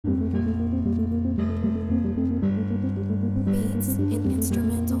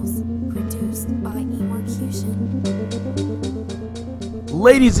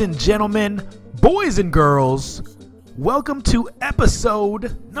Ladies and gentlemen, boys and girls, welcome to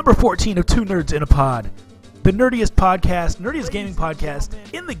episode number 14 of Two Nerds in a Pod, the nerdiest gaming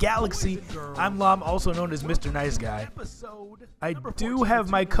podcast in the galaxy. I'm Lam, also known as Mr. Nice Guy. I do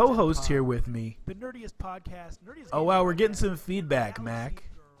have my co-host here with me. Oh wow, we're getting some feedback, Mac.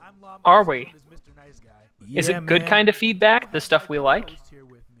 Are we? Is Yeah, it good man. kind of feedback? The stuff we like?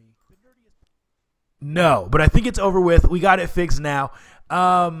 No, but I think it's over with. We got it fixed now.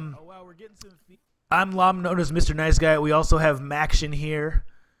 I'm Lam, known as Mr. Nice Guy. We also have Maction here.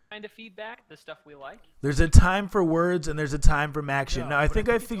 Kind of feedback? The stuff we like? There's a time for words and there's a time for Maction. Now, I think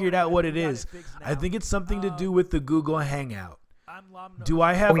I figured out what it is. I think it's something to do with the Google Hangout. Do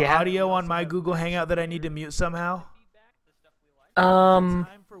I have audio on my Google Hangout that I need to mute somehow?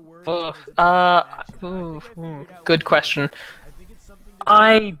 Good question.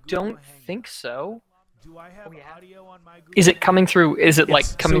 I don't think so. Do I have audio on my Google Is it coming through? Is it like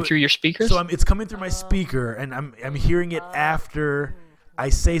It's- coming so- through your speakers? So it's coming through my speaker, and I'm hearing it after I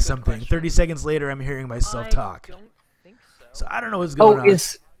say something. 30 seconds later, I'm hearing myself talk. So I don't know what's going on.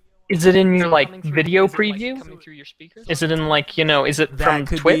 is it in your like video preview? Is it in like is it from That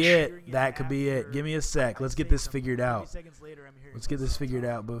could Twitch? be it. That could be it. Give me a sec. Let's get this figured out. Let's get this figured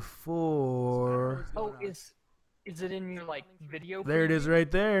out before. Is it in your like video? There it is, preview? right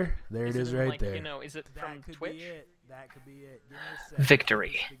there. There it is, right like, there. Is it from That could Twitch? be it. That could be it. Give me a sec.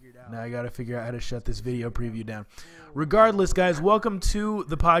 Victory. Now I gotta figure out how to shut this video preview down. Regardless, guys, welcome to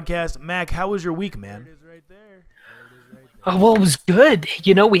the podcast. Mac, how was your week, man? Well, it was good.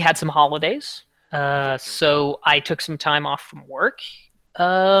 We had some holidays. So I took some time off from work.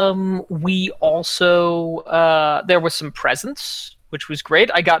 We also, there was some presents, which was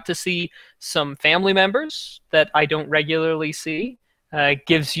great. I got to see some family members that I don't regularly see.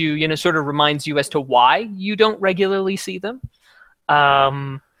 Gives you, sort of reminds you as to why you don't regularly see them.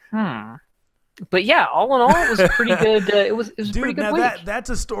 But yeah, all in all, it was pretty good. It was a Dude, pretty good now week.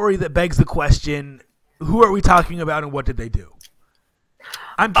 that's a story that begs the question: who are we talking about, and what did they do?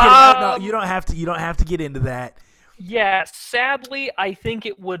 I'm kidding. No, you don't have to. You don't have to get into that. Yeah, sadly, I think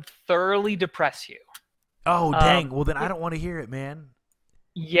it would thoroughly depress you. Oh dang! Well, then I don't want to hear it, man.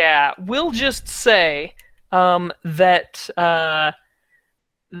 Yeah, we'll just say that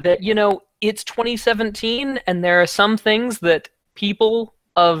it's 2017, and there are some things that people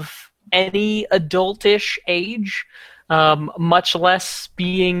of any adultish age, much less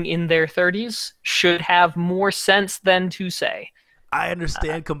being in their 30s, should have more sense than to say. I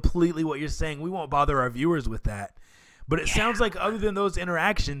understand completely what you're saying. We won't bother our viewers with that. But it sounds like other than those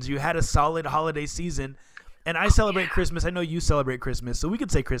interactions, you had a solid holiday season. And I celebrate Christmas. I know you celebrate Christmas, so we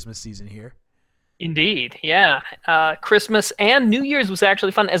could say Christmas season here. Indeed, yeah. Christmas and New Year's was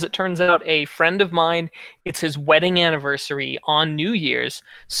actually fun. As it turns out, a friend of mine, it's his wedding anniversary on New Year's.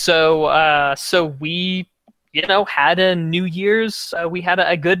 So we, had a New Year's. We had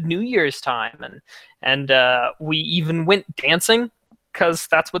a good New Year's time, and we even went dancing because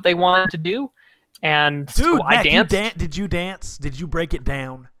that's what they wanted to do. And Dude, so I Mac, danced. did you dance? Did you break it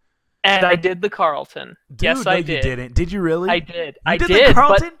down? And I did the Carlton. Dude, Yes, no, I you did. didn't. Did you really? I did. You I did did. the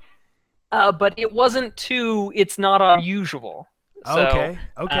Carlton? But it wasn't too. It's not unusual. So,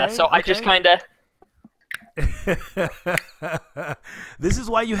 Okay. So I just kind of. This is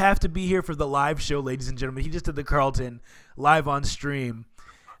why you have to be here for the live show, ladies and gentlemen. He just did the Carlton live on stream.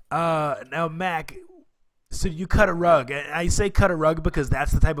 Now, Mac, so you cut a rug. And I say cut a rug because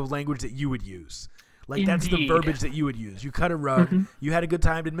that's the type of language that you would use. Like, that's the Indeed. verbiage that you would use. You cut a rug. Mm-hmm. You had a good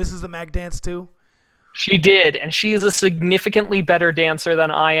time. Did Mrs. the Mac dance too? She did, and she is a significantly better dancer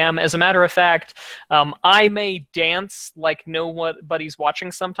than I am. As a matter of fact, I may dance like nobody's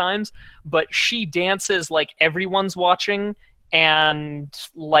watching sometimes, but she dances like everyone's watching, and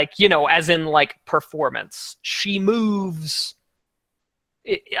as in like performance. She moves.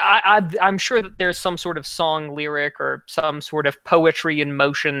 I'm sure that there's some sort of song lyric or some sort of poetry in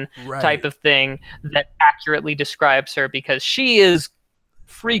motion type of thing that accurately describes her, because she is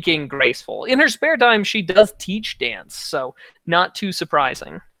freaking graceful. In her spare time, she does teach dance, so not too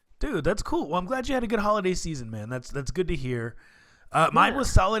surprising. Dude, that's cool. Well, I'm glad you had a good holiday season, man. That's good to hear. Mine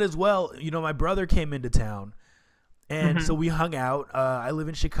was solid as well. My brother came into town, and so we hung out. I live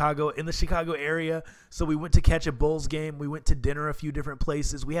in Chicago, in the Chicago area, so we went to catch a Bulls game. We went to dinner a few different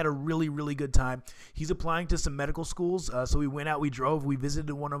places. We had a really, really good time. He's applying to some medical schools, so we went out, we drove, we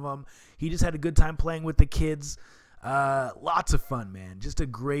visited one of them. He just had a good time playing with the kids. Lots of fun, man. Just a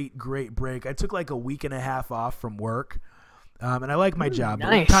great, great break. I took like a week and a half off from work. And I like my job.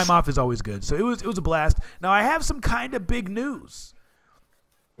 Nice. But time off is always good. So it was a blast. Now I have some kind of big news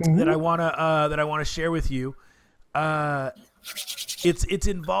that I wanna share with you. It's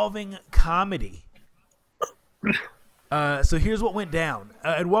involving comedy. So here's what went down.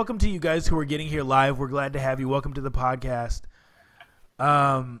 And welcome to you guys who are getting here live. We're glad to have you. Welcome to the podcast.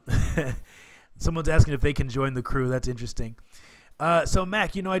 Someone's asking if they can join the crew. That's interesting. So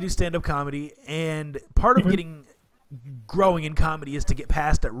Mac, I do stand-up comedy, and part of growing in comedy is to get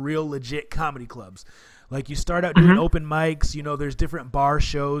past at real legit comedy clubs. Like, you start out doing open mics, there's different bar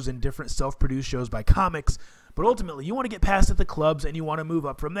shows and different self-produced shows by comics, but ultimately you want to get past at the clubs and you want to move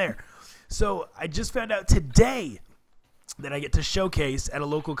up from there. So I just found out today that I get to showcase at a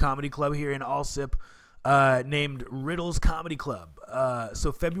local comedy club here in Alsip, named Riddle's Comedy Club.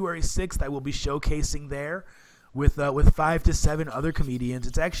 So February 6th I will be showcasing there with 5 to 7 other comedians.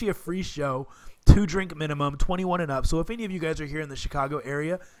 It's actually a free show, 2-drink minimum, 21 and up. So if any of you guys are here in the Chicago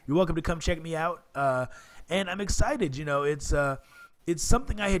area, you're welcome to come check me out. And I'm excited. It's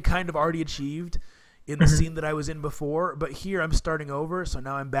something I had kind of already achieved in the scene that I was in before, but here I'm starting over. So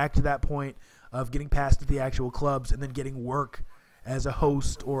now I'm back to that point of getting past at the actual clubs and then getting work as a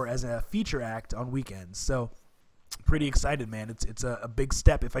host or as a feature act on weekends. So pretty excited, man. It's a big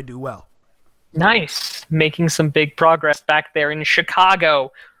step if I do well. Nice. Making some big progress back there in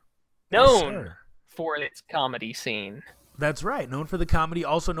Chicago. Known for its comedy scene. That's right. Known for the comedy,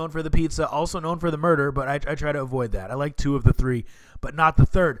 also known for the pizza, also known for the murder, but I try to avoid that. I like 2 of the 3, but not the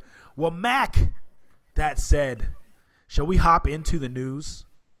 3rd. Well, Mac, that said, shall we hop into the news?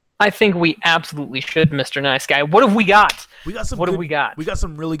 I think we absolutely should, Mr. Nice Guy. What have we got? We got We got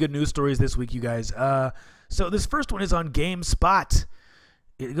some really good news stories this week, you guys. So this first one is on GameSpot.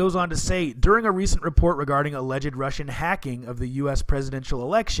 It goes on to say, during a recent report regarding alleged Russian hacking of the U.S. presidential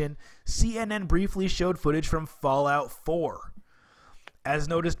election, CNN briefly showed footage from Fallout 4. As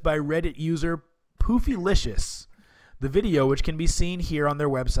noticed by Reddit user Poofylicious, the video, which can be seen here on their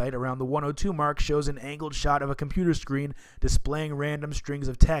website around the 102 mark, shows an angled shot of a computer screen displaying random strings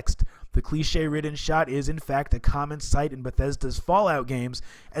of text. The cliche-ridden shot is, in fact, a common sight in Bethesda's Fallout games,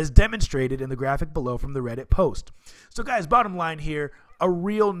 as demonstrated in the graphic below from the Reddit post. So, guys, bottom line here, a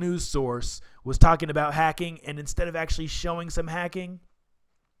real news source was talking about hacking, and instead of actually showing some hacking,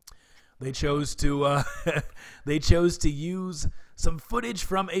 they chose to use some footage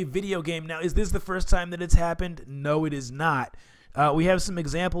from a video game. Now, is this the first time that it's happened? No, it is not. We have some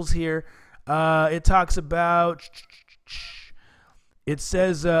examples here. It talks about. It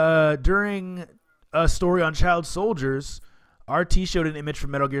says during a story on child soldiers, RT showed an image from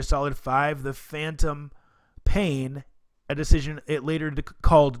Metal Gear Solid 5, The Phantom Pain, a decision it later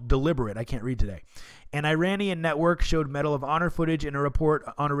called deliberate. I can't read today. An Iranian network showed Medal of Honor footage in a report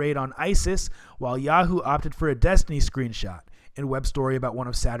on a raid on ISIS, while Yahoo opted for a Destiny screenshot in a web story about one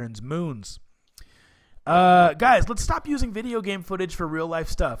of Saturn's moons. Guys, let's stop using video game footage for real life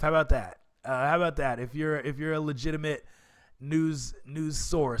stuff. How about that? If you're a legitimate news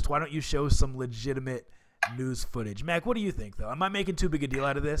source, why don't you show some legitimate news footage? Mac, what do you think, though? Am I making too big a deal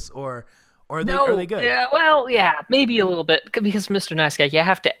out of this, or are they good? Yeah, well, yeah, maybe a little bit, because Mr. Nice Guy, you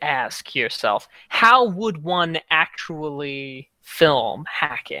have to ask yourself, how would one actually film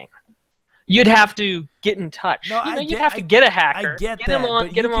hacking? You'd have to get in touch. You'd have to get a hacker. I get him on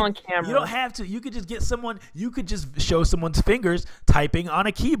camera. You don't have to. You could just get someone. You could just show someone's fingers typing on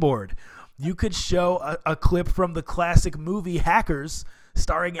a keyboard. You could show a clip from the classic movie Hackers,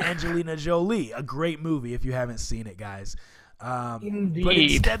 starring Angelina Jolie. A great movie if you haven't seen it, guys. Indeed. But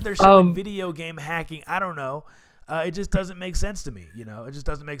instead they're showing video game hacking. I don't know. It just doesn't make sense to me. It just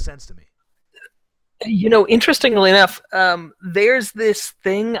doesn't make sense to me. Interestingly enough, there's this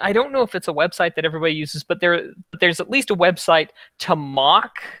thing. I don't know if it's a website that everybody uses, but there's at least a website to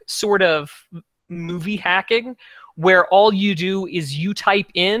mock sort of movie hacking, where all you do is you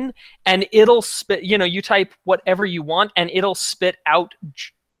type in and it'll spit. You type whatever you want and it'll spit out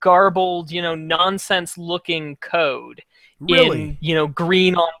garbled, nonsense-looking code. Really? In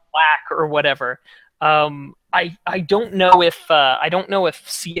green on black or whatever. I don't know if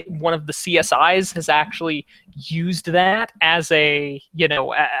one of the CSIs has actually used that as a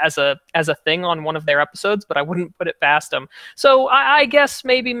thing on one of their episodes, but I wouldn't put it past them. So I guess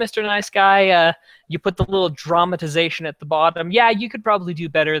maybe Mr. Nice Guy, you put the little dramatization at the bottom. Yeah, you could probably do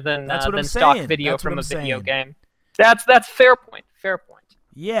better than stock video from a video game. That's fair point. Fair point.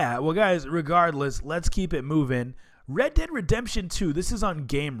 Yeah. Well, guys, regardless, let's keep it moving. Red Dead Redemption 2. This is on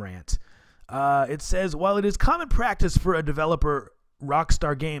Game Rant. It says, while it is common practice for a developer,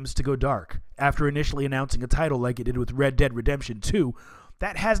 Rockstar Games, to go dark after initially announcing a title like it did with Red Dead Redemption 2,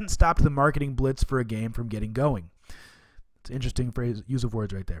 that hasn't stopped the marketing blitz for a game from getting going. It's an interesting use of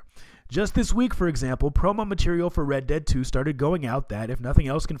words right there. Just this week, for example, promo material for Red Dead 2 started going out that, if nothing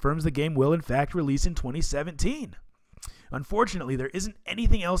else, confirms the game will in fact release in 2017. Unfortunately, there isn't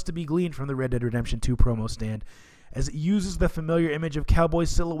anything else to be gleaned from the Red Dead Redemption 2 promo stand, as it uses the familiar image of cowboy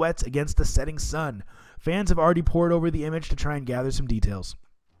silhouettes against the setting sun. Fans have already pored over the image to try and gather some details,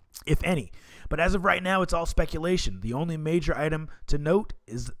 if any. But as of right now, it's all speculation. The only major item to note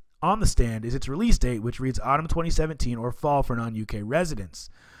is on the stand is its release date, which reads autumn 2017 or fall for non-UK residents.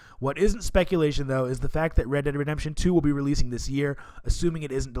 What isn't speculation, though, is the fact that Red Dead Redemption 2 will be releasing this year, assuming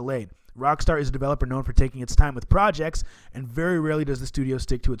it isn't delayed. Rockstar is a developer known for taking its time with projects, and very rarely does the studio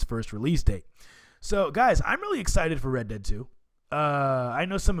stick to its first release date. So, guys, I'm really excited for Red Dead 2. I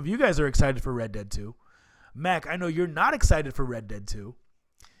know some of you guys are excited for Red Dead 2. Mac, I know you're not excited for Red Dead 2.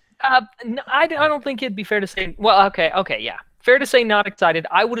 No, I don't think it'd be fair to say... Well, okay, yeah. Fair to say not excited.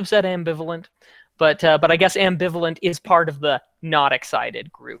 I would have said ambivalent, but I guess ambivalent is part of the not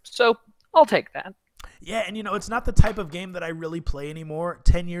excited group. So I'll take that. Yeah, and it's not the type of game that I really play anymore.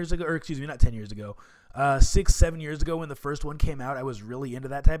 10 years ago, or excuse me, not 10 years ago, 6-7 years ago when the first one came out, I was really into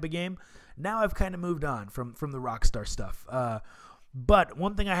that type of game. Now I've kind of moved on from the Rockstar stuff. But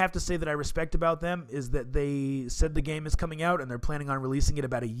one thing I have to say that I respect about them is that they said the game is coming out and they're planning on releasing it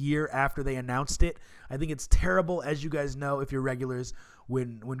about a year after they announced it. I think it's terrible, as you guys know, if you're regulars,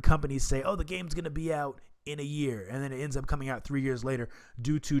 when companies say, oh, the game's going to be out in a year, and then it ends up coming out 3 years later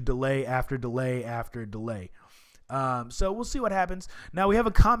due to delay after delay after delay. So we'll see what happens. Now, we have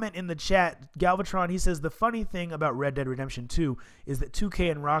a comment in the chat. Galvatron, he says, the funny thing about Red Dead Redemption 2 is that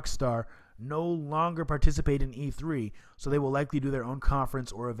 2K and Rockstar no longer participate in E3, so they will likely do their own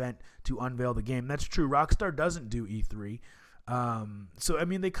conference or event to unveil the game. That's true. Rockstar doesn't do E3. So, I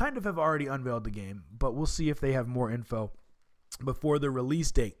mean, they kind of have already unveiled the game, but we'll see if they have more info before the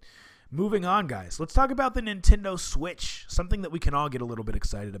release date. Moving on, guys. Let's talk about the Nintendo Switch, something that we can all get a little bit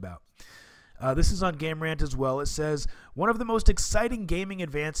excited about. This is on Game Rant as well. It says, one of the most exciting gaming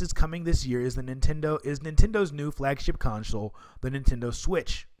advances coming this year is Nintendo's new flagship console, the Nintendo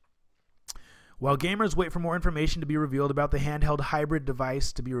Switch. While gamers wait for more information to be revealed about the handheld hybrid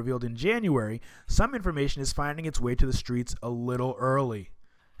device to be revealed in January, some information is finding its way to the streets a little early.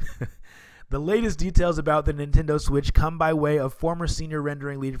 The latest details about the Nintendo Switch come by way of former senior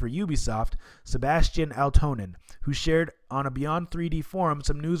rendering lead for Ubisoft, Sebastian Altonen, who shared on a Beyond 3D forum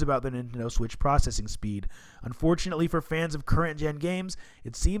some news about the Nintendo Switch processing speed. Unfortunately for fans of current-gen games,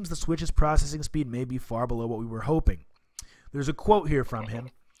 it seems the Switch's processing speed may be far below what we were hoping. There's a quote here from him.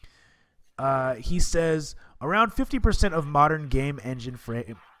 He says, around 50% of modern game engine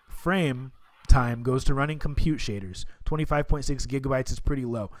frame time goes to running compute shaders. 25.6 gigabytes is pretty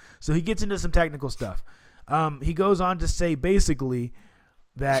low. So he gets into some technical stuff. He goes on to say basically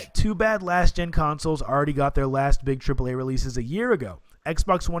that too bad last-gen consoles already got their last big AAA releases a year ago.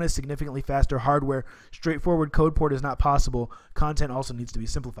 Xbox One is significantly faster hardware. Straightforward code port is not possible. Content also needs to be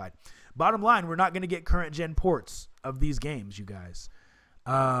simplified. Bottom line, we're not going to get current-gen ports of these games, you guys.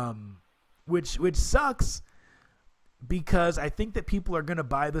 Which sucks because I think that people are going to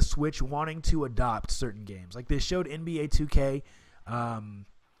buy the Switch wanting to adopt certain games. Like they showed NBA 2K.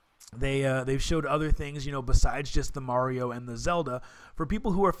 They've showed other things, besides just the Mario and the Zelda. For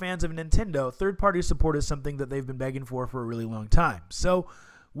people who are fans of Nintendo, third-party support is something that they've been begging for a really long time. So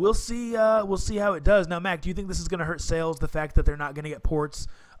we'll see how it does. Now, Mac, do you think this is going to hurt sales, the fact that they're not going to get ports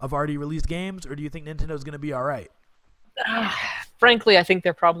of already released games, or do you think Nintendo's going to be all right? Frankly, I think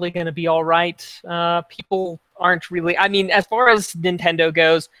they're probably going to be all right. People aren't really... I mean, as far as Nintendo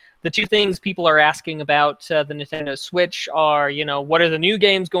goes, the two things people are asking about the Nintendo Switch are, what are the new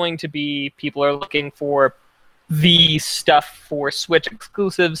games going to be? People are looking for the stuff for Switch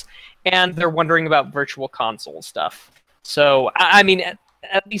exclusives, and they're wondering about virtual console stuff. So, I mean,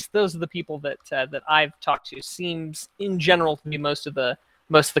 at least those are the people that I've talked to. Seems, in general, to be most of the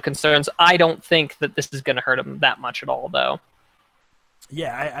concerns. I don't think that this is going to hurt them that much at all, though.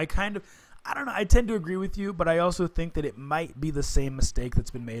 Yeah, I don't know. I tend to agree with you, but I also think that it might be the same mistake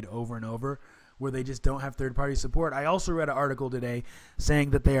that's been made over and over, where they just don't have third-party support. I also read an article today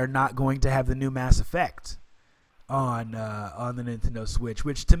saying that they are not going to have the new Mass Effect on the Nintendo Switch,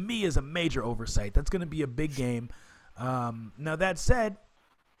 which to me is a major oversight. That's going to be a big game. Now, that said,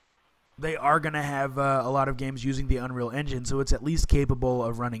 they are going to have a lot of games using the Unreal Engine, so it's at least capable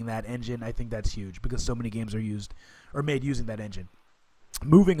of running that engine. I think that's huge because so many games are made using that engine.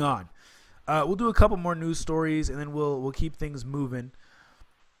 Moving on. We'll do a couple more news stories, and then we'll keep things moving.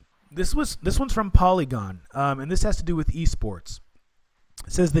 This one's from Polygon, and this has to do with esports.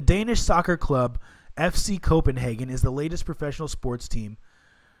 It says the Danish soccer club FC Copenhagen is the latest professional sports team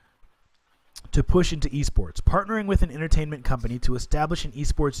to push into esports, partnering with an entertainment company to establish an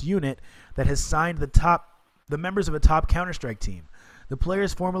esports unit that has signed the members of a top Counter-Strike team. The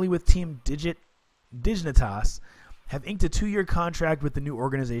players formerly with Team Dignitas have inked a 2-year contract with the new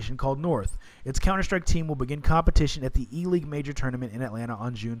organization called North. Its Counter-Strike team will begin competition at the E-League Major Tournament in Atlanta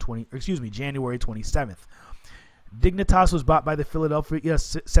on January 27th. Dignitas was bought by the Philadelphia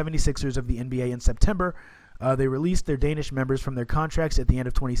 76ers of the NBA in September. They released their Danish members from their contracts at the end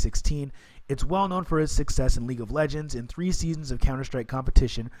of 2016. It's well known for its success in League of Legends. In 3 seasons of Counter-Strike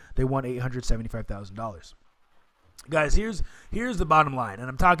competition, they won $875,000. Guys, here's the bottom line, and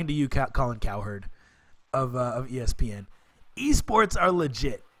I'm talking to you, Colin Cowherd of ESPN. Esports are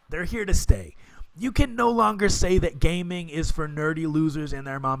legit. They're here to stay. You can no longer say that gaming is for nerdy losers in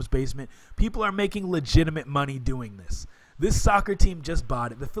their mom's basement. People are making legitimate money doing this. This soccer team just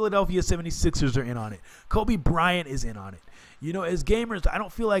bought it. The Philadelphia 76ers are in on it. Kobe Bryant is in on it. You know, as gamers, I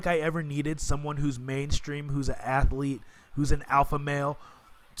don't feel like I ever needed someone who's mainstream, who's an athlete, who's an alpha male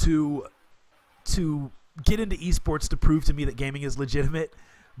to get into esports to prove to me that gaming is legitimate.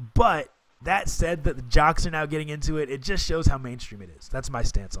 But that said, that the jocks are now getting into it, it just shows how mainstream it is. That's my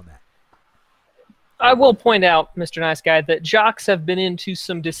stance on that. I will point out, Mr. Nice Guy, that jocks have been into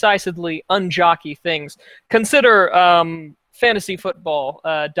some decisively unjockey things. Consider fantasy football,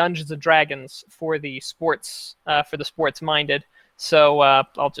 Dungeons and Dragons for the sports minded. So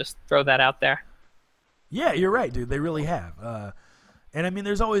I'll just throw that out there. Yeah, you're right, dude. They really have. And I mean,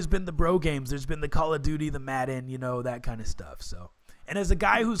 there's always been the bro games. There's been the Call of Duty, the Madden, you know, that kind of stuff. So, and as a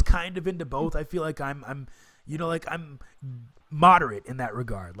guy who's kind of into both, I feel like I'm moderate in that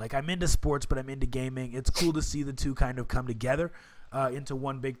regard. Like, I'm into sports, but I'm into gaming. It's cool to see the two kind of come together into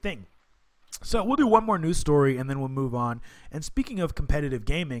one big thing. So we'll do one more news story, and then we'll move on. And speaking of competitive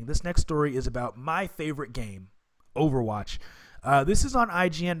gaming, this next story is about my favorite game, Overwatch. This is on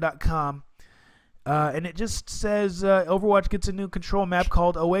IGN.com, and it just says Overwatch gets a new control map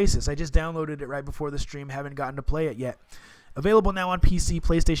called Oasis. I just downloaded it right before the stream. Haven't gotten to play it yet. Available now on PC,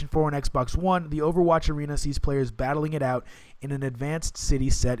 PlayStation 4, and Xbox One, the Overwatch arena sees players battling it out in an advanced city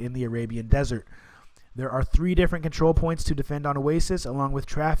set in the Arabian Desert. There are 3 different control points to defend on Oasis, along with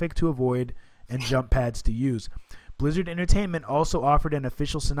traffic to avoid and jump pads to use. Blizzard Entertainment also offered an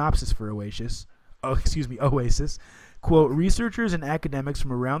official synopsis for Oasis. Quote, researchers and academics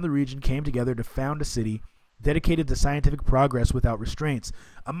from around the region came together to found a city dedicated to scientific progress without restraints,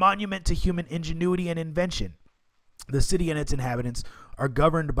 a monument to human ingenuity and invention. The city and its inhabitants are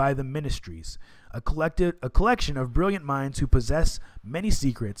governed by the ministries, a collection of brilliant minds who possess many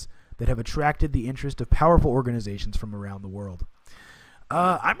secrets that have attracted the interest of powerful organizations from around the world.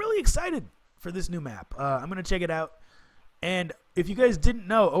 I'm really excited for this new map. I'm going to check it out. And if you guys didn't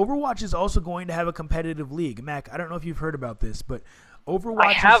know, Overwatch is also going to have a competitive league. Mac, I don't know if you've heard about this, but Overwatch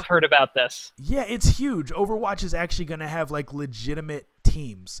I have heard about this. Yeah, it's huge. Overwatch is actually going to have like legitimate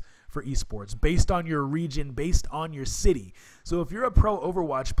teams for esports based on your region, based on your city. So if you're a pro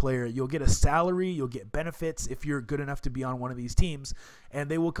Overwatch player, you'll get a salary, you'll get benefits if you're good enough to be on one of these teams, and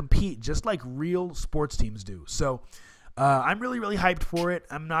they will compete just like real sports teams do. So I'm really, really hyped for it.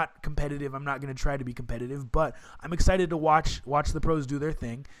 I'm not competitive. I'm not going to try to be competitive, but I'm excited to watch the pros do their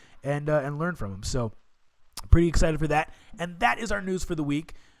thing and learn from them. So pretty excited for that. And that is our news for the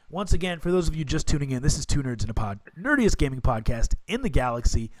week. Once again, for those of you just tuning in, this is Two Nerds in a Pod, nerdiest gaming podcast in the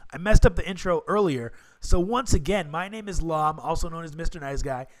galaxy. I messed up the intro earlier, so once again, my name is Lam, also known as Mr. Nice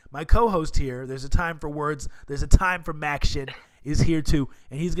Guy. My co-host here, there's a time for words, there's a time for Maction, is here too,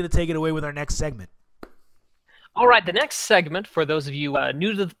 and he's going to take it away with our next segment. All right, the next segment, for those of you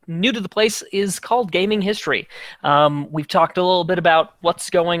new to the place, is called Gaming History. We've talked a little bit about what's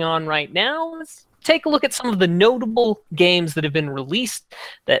going on right now. Let's take a look at some of the notable games that have been released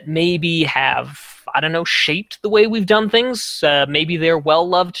that maybe have, shaped the way we've done things. Maybe they're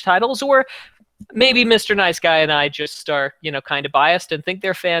well-loved titles, or maybe Mr. Nice Guy and I just are, kind of biased and think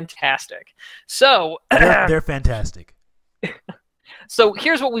they're fantastic. So they're fantastic. So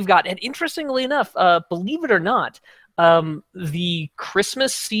here's what we've got. And interestingly enough, believe it or not, the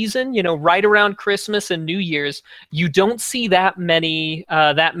Christmas season, right around Christmas and New Year's, you don't see that many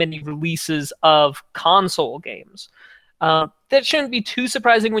releases of console games. That shouldn't be too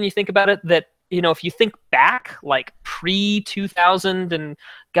surprising when you think about it. That if you think back, like pre-2000, and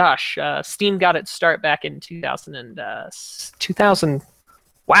gosh, Steam got its start back in 2000.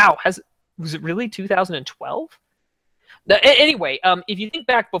 Wow, was it really 2012? Anyway, if you think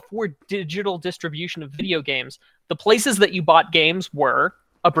back before digital distribution of video games, the places that you bought games were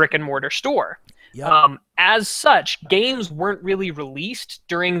a brick and mortar store. Yep. As such, games weren't really released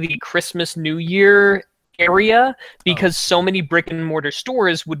during the Christmas, New Year area because so many brick and mortar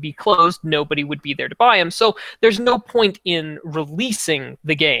stores would be closed. Nobody would be there to buy them. So there's no point in releasing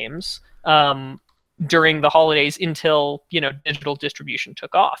the games during the holidays until digital distribution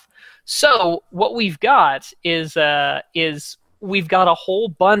took off. So what we've got is we've got a whole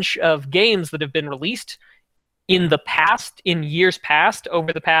bunch of games that have been released in years past,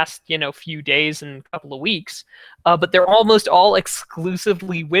 over the past few days and couple of weeks, but they're almost all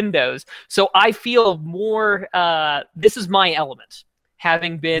exclusively Windows. So I feel more this is my element,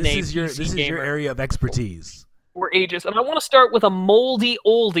 having been this is your area of expertise for ages. And I want to start with a moldy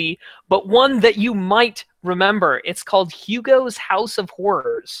oldie, but one that you might remember. It's called Hugo's House of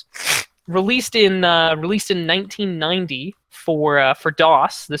Horrors, released in 1990 for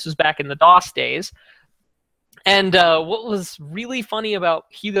DOS. This was back in the DOS days. And what was really funny about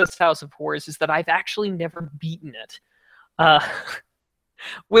Hugo's House of Horrors is that I've actually never beaten it,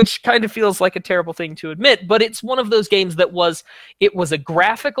 which kind of feels like a terrible thing to admit. But it's one of those games that was a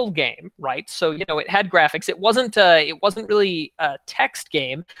graphical game, right? So it had graphics. It wasn't really a text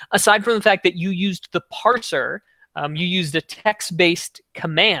game, aside from the fact that you used the parser. You used a text-based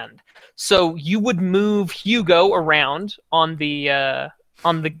command, so you would move Hugo around on the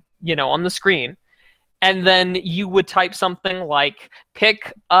screen. And then you would type something like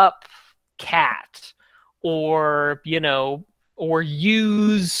 "pick up cat," or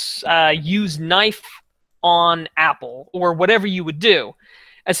use knife on apple, or whatever you would do.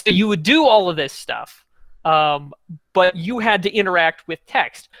 And so you would do all of this stuff, but you had to interact with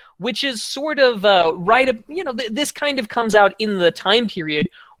text, which is sort of this kind of comes out in the time period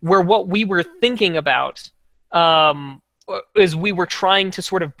where what we were thinking about. Is we were trying to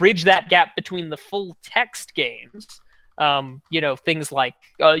sort of bridge that gap between the full text games, things like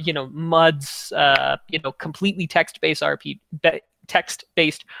MUDs, completely text-based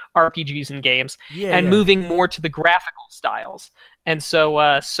RPGs and games, moving more to the graphical styles. And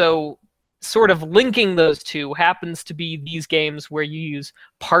so sort of linking those two happens to be these games where you use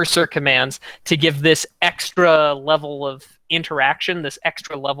parser commands to give this extra level of interaction, this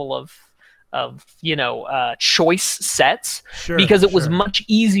extra level of choice sets, because it was much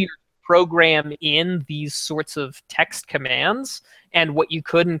easier to program in these sorts of text commands and what you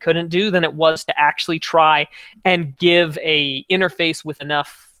could and couldn't do than it was to actually try and give a interface with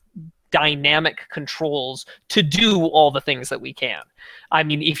enough dynamic controls to do all the things that we can. I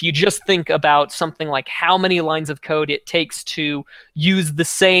mean, if you just think about something like how many lines of code it takes to use the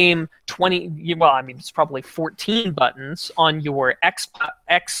same it's probably 14 buttons on your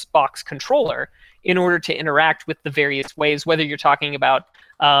Xbox controller in order to interact with the various ways, whether you're talking about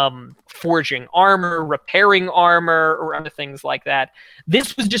forging armor, repairing armor, or other things like that.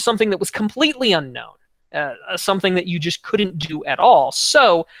 This was just something that was completely unknown. Something that you just couldn't do at all.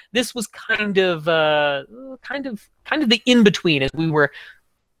 So this was kind of the in between as we were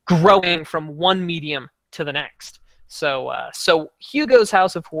growing from one medium to the next. So Hugo's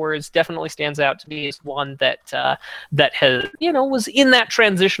House of Horrors definitely stands out to me as one that has was in that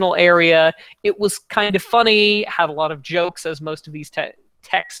transitional area. It was kind of funny, had a lot of jokes, as most of these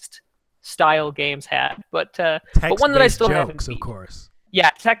text style games had, but one that I still haven't beaten. Of course. Yeah,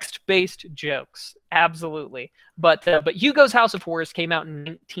 text-based jokes, absolutely. But Hugo's House of Horrors came out in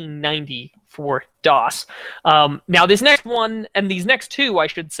 1990 for DOS. Now, this next one, and these next two, I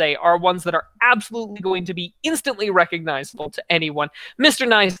should say, are ones that are absolutely going to be instantly recognizable to anyone. Mr.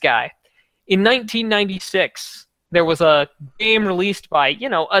 Nice Guy. In 1996, there was a game released by,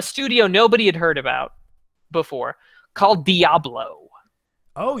 a studio nobody had heard about before called Diablo.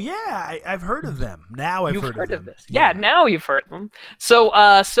 Oh yeah, I've heard of them. Now I've heard of them. This. Yeah, now you've heard of them. So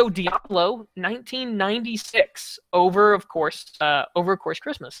Diablo, 1996, over of course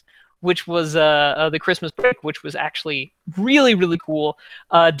Christmas, which was the Christmas break, which was actually really, really cool.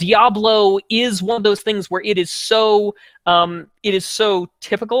 Diablo is one of those things where it is so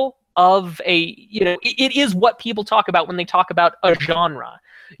typical of it is what people talk about when they talk about a genre.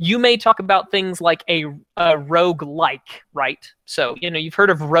 You may talk about things like a roguelike, right? So, you've heard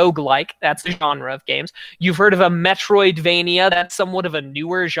of roguelike, that's a genre of games. You've heard of a Metroidvania, that's somewhat of a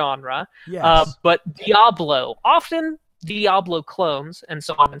newer genre. Yes. But Diablo, often Diablo clones, and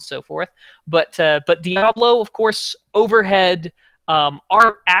so on and so forth. But Diablo, of course, overhead,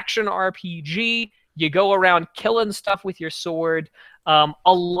 action RPG, you go around killing stuff with your sword. A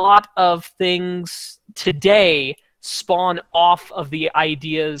lot of things today spawn off of the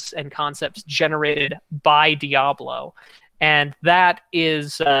ideas and concepts generated by Diablo. And that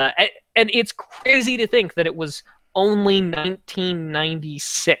is, and it's crazy to think that it was only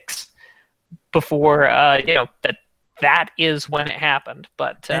 1996 before, that is when it happened.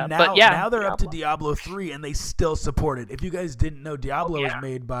 But now they're up to Diablo 3 and they still support it. If you guys didn't know, Diablo was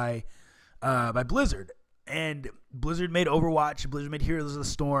made by Blizzard. And Blizzard made Overwatch, Blizzard made Heroes of the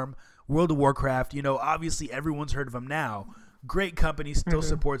Storm, World of Warcraft. Obviously everyone's heard of them now. Great company, still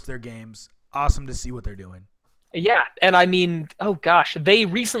supports their games. Awesome to see what they're doing. Yeah, and I mean, oh gosh, they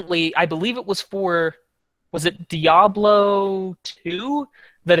recently, I believe it was it Diablo 2?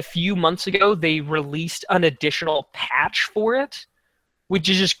 That a few months ago they released an additional patch for it, which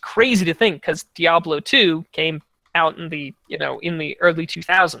is just crazy to think because Diablo 2 came out in the early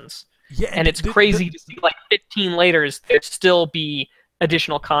 2000s. Yeah, and it's crazy to see 15 later there still be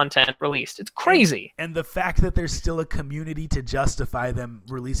additional content released. It's crazy. And the fact that there's still a community to justify them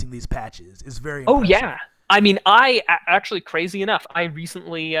releasing these patches is very impressive. Oh yeah. I mean, I actually, crazy enough, I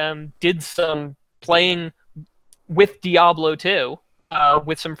recently did some playing with Diablo 2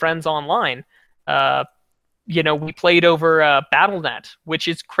 with some friends online. We played over Battle.net, which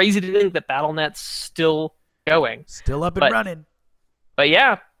is crazy to think that Battle.net's still going. Still up and running. But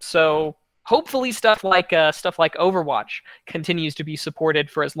yeah, so hopefully stuff like Overwatch continues to be supported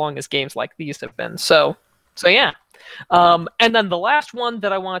for as long as games like these have been. So yeah. And then the last one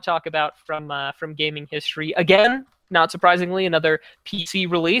that I want to talk about from gaming history, again, not surprisingly, another PC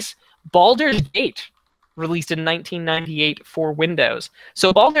release, Baldur's Gate, released in 1998 for Windows.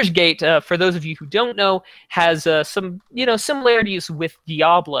 So Baldur's Gate, for those of you who don't know, has some similarities with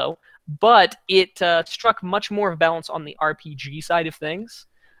Diablo, but it struck much more of a balance on the RPG side of things.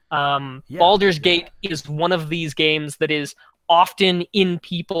 Baldur's Gate is one of these games that is often in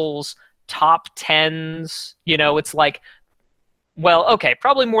people's top 10s. It's like, well, okay,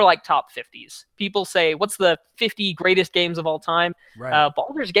 probably more like top 50s. People say, what's the 50 greatest games of all time? Right.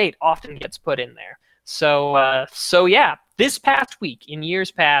 Baldur's Gate often gets put in there. So yeah, this past week, in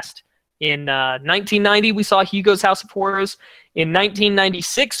years past, in 1990, we saw Hugo's House of Horrors. In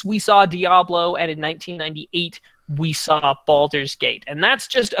 1996, we saw Diablo. And in 1998, we saw Baldur's Gate. And that's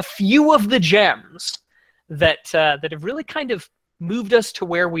just a few of the gems that have really kind of moved us to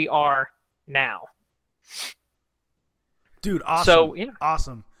where we are now. Dude, awesome. So, yeah.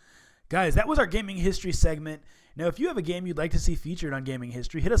 Awesome. Guys, that was our gaming history segment. Now, if you have a game you'd like to see featured on Gaming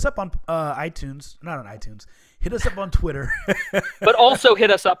History, hit us up on iTunes. Not on iTunes. Hit us up on Twitter. But also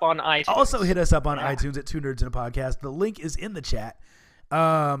hit us up on iTunes. Also hit us up on iTunes at Two Nerds in a Podcast. The link is in the chat.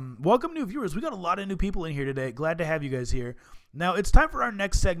 Welcome, new viewers. We got a lot of new people in here today. Glad to have you guys here. Now, it's time for our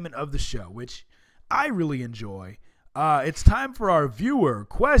next segment of the show, which I really enjoy. It's time for our viewer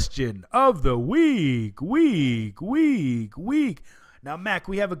question of the week. Now, Mac,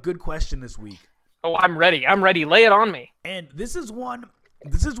 we have a good question this week. Oh, I'm ready. Lay it on me. And this is one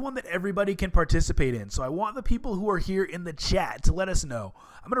that everybody can participate in. So I want the people who are here in the chat to let us know.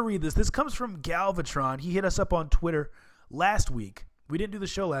 I'm going to read this. This comes from Galvatron. He hit us up on Twitter last week. We didn't do the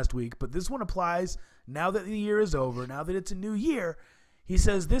show last week, but this one applies now that the year is over, now that it's a new year. He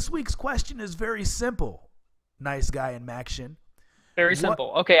says, this week's question is very simple. Nice guy in Maction. Very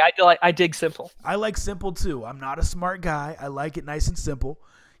simple. Okay, I dig simple. I like simple too. I'm not a smart guy. I like it nice and simple.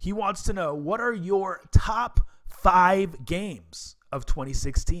 He wants to know, what are your top 5 games of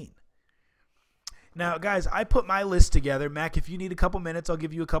 2016? Now, guys, I put my list together. Mac, if you need a couple minutes, I'll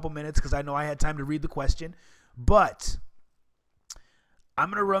give you a couple minutes because I know I had time to read the question. But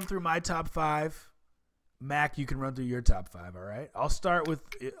I'm going to run through my top 5. Mac, you can run through your top 5, all right? I'll start with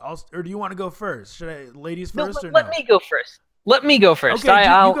or do you want to go first? Should I, ladies first, or no? Let me go first. Okay,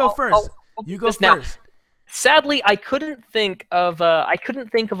 you go first. You go first. Now. Sadly, I couldn't think of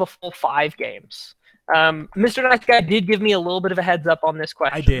a full 5 games. Mr. Nice Guy did give me a little bit of a heads up on this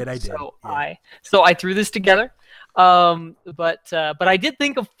question. I did. So I threw this together. But I did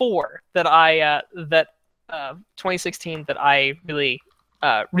think of 4 that 2016 that I really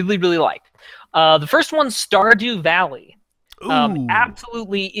liked. The first one, Stardew Valley.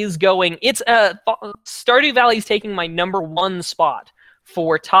 Absolutely is going. It's Stardew Valley is taking my number 1 spot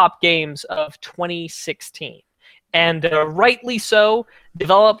for top games of 2016, and rightly so.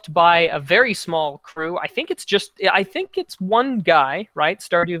 Developed by a very small crew. I think it's one guy, right?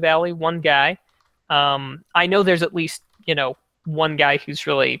 Stardew Valley, one guy. I know there's at least one guy who's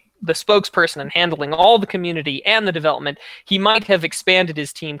really the spokesperson and handling all the community and the development. He might have expanded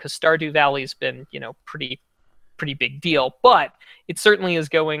his team because Stardew Valley's been pretty big deal, but it certainly is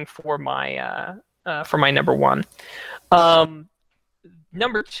going for my number 1.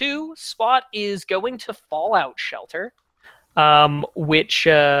 Number 2 spot is going to Fallout Shelter, which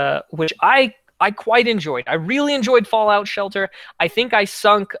I quite enjoyed. I really enjoyed Fallout Shelter. I think I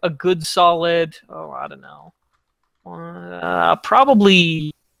sunk a good solid, I don't know,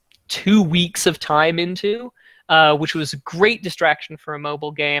 probably 2 weeks of time into, which was a great distraction for a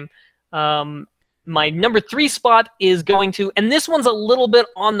mobile game. My number 3 spot is going to, and this one's a little bit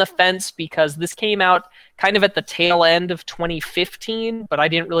on the fence because this came out kind of at the tail end of 2015, but I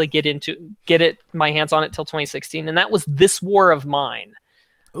didn't really get my hands on it till 2016, and that was This War of Mine.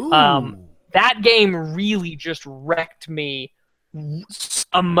 Ooh. That game really just wrecked me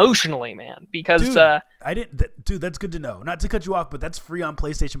emotionally, man, because dude, that's good to know. Not to cut you off, but that's free on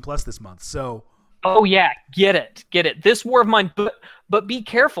PlayStation Plus this month. So oh yeah, get it. This War of Mine, but be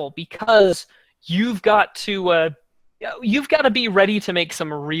careful, because you've got to be ready to make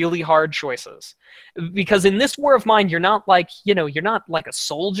some really hard choices, because in This War of Mine, you're not like a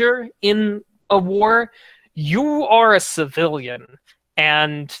soldier in a war. You are a civilian,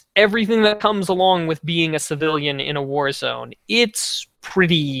 and everything that comes along with being a civilian in a war zone, it's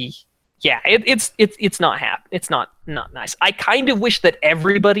pretty. Yeah, it's not nice. I kind of wish that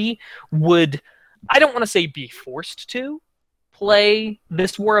everybody would. I don't want to say be forced to play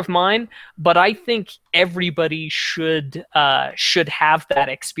This War of Mine, but I think everybody should have that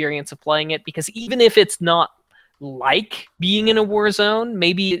experience of playing it, because even if it's not like being in a war zone,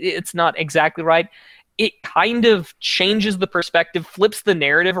 maybe it's not exactly right, it kind of changes the perspective, flips the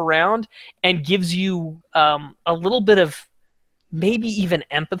narrative around, and gives you a little bit of maybe even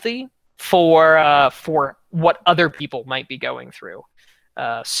empathy for what other people might be going through.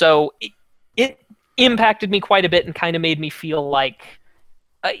 So it impacted me quite a bit and kind of made me feel like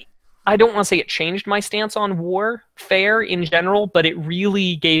I don't want to say it changed my stance on warfare in general, but it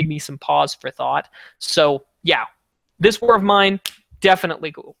really gave me some pause for thought. So yeah, This War of Mine,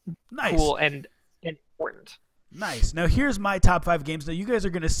 definitely cool. Nice. Cool and important. Nice. Now here's my top 5 games. Now you guys are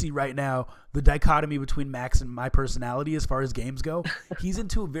going to see right now the dichotomy between Max and my personality as far as games go. He's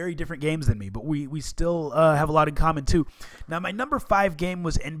into very different games than me, but we still have a lot in common too. Now my number 5 game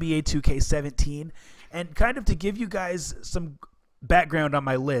was NBA 2K17, and kind of to give you guys some background on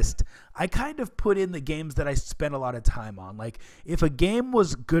my list, I kind of put in the games that I spent a lot of time on. Like if a game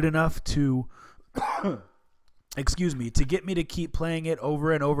was good enough to to get me to keep playing it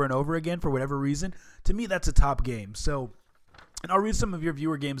over and over and over again for whatever reason, to me that's a top game. So, and I'll read some of your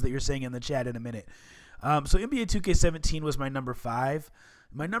viewer games that you're saying in the chat in a minute. So NBA 2K17 was my number 5.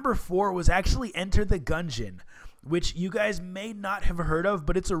 My number 4 was actually Enter the Gungeon, which you guys may not have heard of,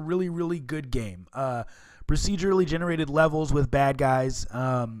 but it's a really, really good game. Procedurally generated levels with bad guys,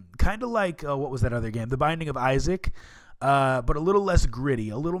 kind of like, what was that other game? The Binding of Isaac. But a little less gritty,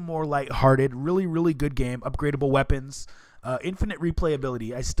 a little more lighthearted, really, really good game. Upgradable weapons, infinite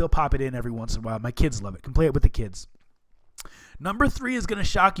replayability. I still pop it in every once in a while. My kids love it. Can play it with the kids. Number 3 is going to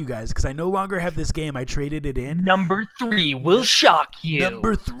shock you guys because I no longer have this game. I traded it in. Number 3 will shock you.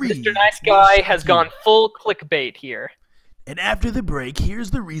 Number 3. Mr. Nice Guy has gone full clickbait here. And after the break, here's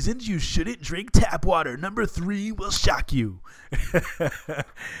the reasons you shouldn't drink tap water. Number 3 will shock you.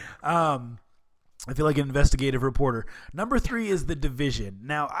 I feel like an investigative reporter. Number 3 is The Division.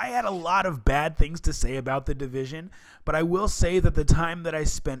 Now, I had a lot of bad things to say about The Division, but I will say that the time that I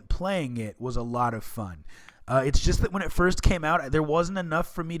spent playing it was a lot of fun. It's just that when it first came out, there wasn't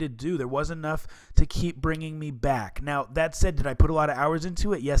enough for me to do. There wasn't enough to keep bringing me back. Now, that said, did I put a lot of hours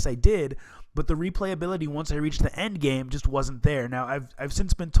into it? Yes, I did. But the replayability once I reached the end game just wasn't there. Now, I've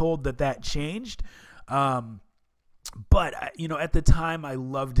since been told that changed. But, at the time, I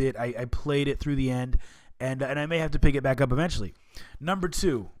loved it. I played it through the end, and I may have to pick it back up eventually. Number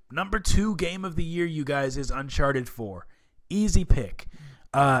 2 game of the year, you guys, is Uncharted 4. Easy pick.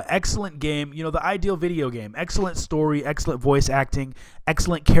 Excellent game. The ideal video game. Excellent story, excellent voice acting,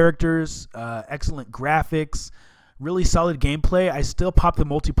 excellent characters, excellent graphics, really solid gameplay. I still pop the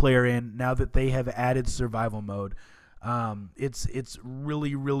multiplayer in now that they have added survival mode. It's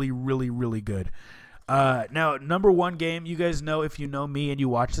really, really, really, really good. Now, number 1 game, you guys know, if you know me and you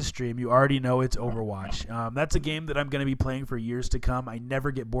watch the stream, you already know it's Overwatch. That's a game that I'm going to be playing for years to come. I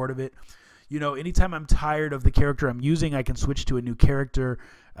never get bored of it. Anytime I'm tired of the character I'm using, I can switch to a new character.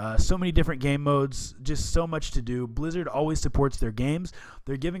 So many different game modes, just so much to do. Blizzard always supports their games.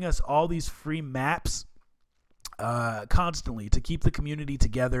 They're giving us all these free maps constantly to keep the community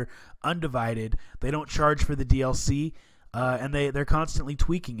together, undivided. They don't charge for the DLC, and they're constantly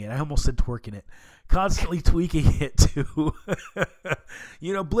tweaking it. I almost said twerking it. Constantly tweaking it too.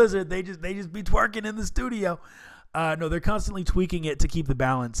 Blizzard, they just be twerking in the studio. No, they're constantly tweaking it to keep the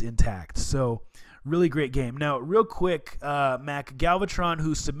balance intact. So, really great game. Now, real quick, Mac, Galvatron,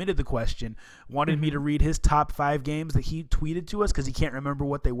 who submitted the question, wanted me to read his top 5 games that he tweeted to us because he can't remember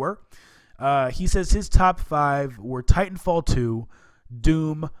what they were. He says his top 5 were Titanfall 2,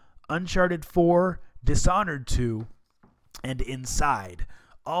 Doom, Uncharted 4, Dishonored 2, and Inside.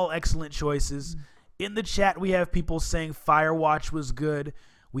 All excellent choices. In the chat, we have people saying Firewatch was good.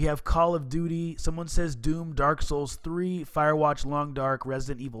 We have Call of Duty. Someone says Doom, Dark Souls 3, Firewatch, Long Dark,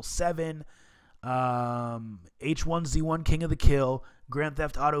 Resident Evil 7. H1Z1 King of the Kill, Grand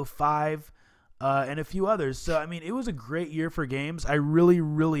Theft Auto 5, and a few others. So, I mean, it was a great year for games. I really,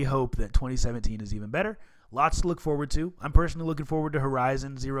 really hope that 2017 is even better. Lots to look forward to. I'm personally looking forward to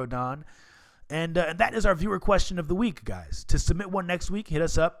Horizon Zero Dawn. And that is our viewer question of the week, guys. To submit one next week, hit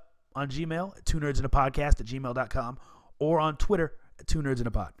us up on Gmail at twonerdsandapodcast@gmail.com or on Twitter at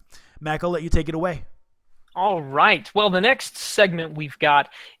twonerdsandapod. Mac, I'll let you take it away. All right. Well, the next segment we've got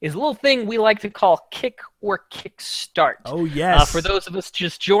is a little thing we like to call Kick or Kickstart. Oh, yes. For those of us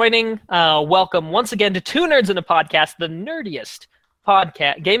just joining, welcome once again to Two Nerds and a Podcast, the nerdiest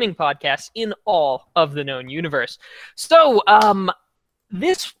gaming podcast in all of the known universe. So,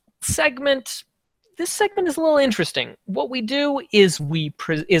 this segment is a little interesting. What we do is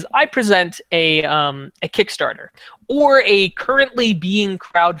I present a Kickstarter or a currently being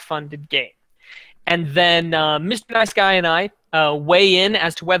crowdfunded game. And then Mr. Nice Guy and I weigh in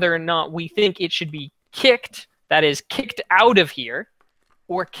as to whether or not we think it should be kicked, that is, kicked out of here,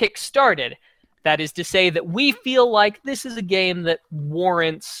 or kick-started. That is to say that we feel like this is a game that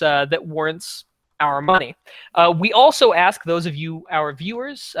warrants our money. We also ask those of you, our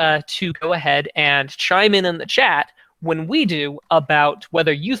viewers, to go ahead and chime in the chat when we do about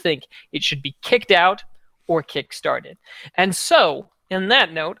whether you think it should be kicked out or kick-started. And so, in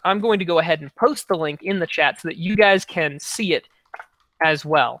that note, I'm going to go ahead and post the link in the chat so that you guys can see it as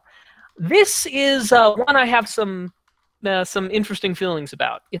well. This is one I have some interesting feelings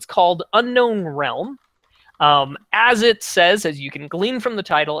about. It's called Unknown Realm. As it says, as you can glean from the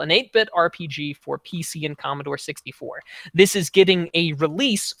title, an 8-bit RPG for PC and Commodore 64. This is getting a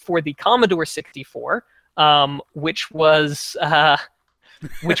release for the Commodore 64, which was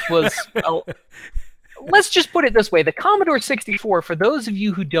let's just put it this way. The Commodore 64, for those of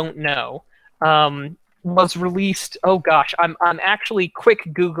you who don't know, was released, oh gosh, I'm actually quick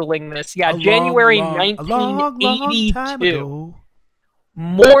Googling this. Yeah, January 1982. Time ago.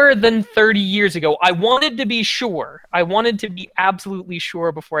 More than 30 years ago. I wanted to be sure. I wanted to be absolutely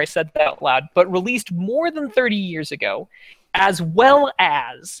sure before I said that out loud. But released more than 30 years ago, as well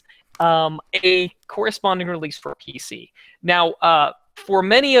as a corresponding release for PC. Now, for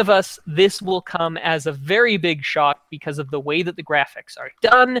many of us, this will come as a very big shock because of the way that the graphics are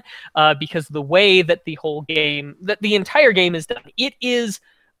done, because of the way that the entire game is done. It is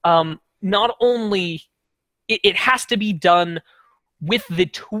not only, it has to be done with the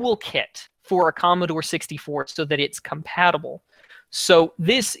toolkit for a Commodore 64 so that it's compatible. So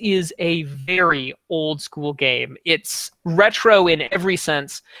this is a very old school game. It's retro in every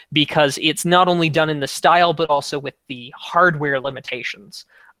sense because it's not only done in the style but also with the hardware limitations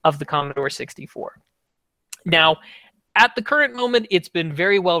of the Commodore 64. Now, at the current moment, it's been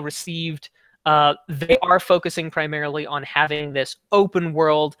very well received. They are focusing primarily on having this open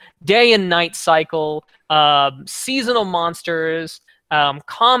world, day and night cycle, seasonal monsters,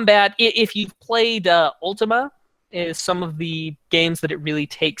 combat. If you've played Ultima, is some of the games that it really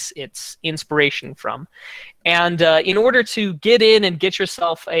takes its inspiration from. And in order to get in and get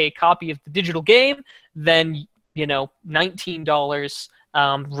yourself a copy of the digital game, then, $19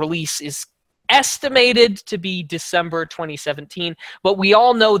 release is estimated to be December 2017, but we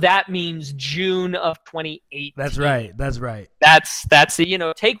all know that means June of 2018. That's right. That's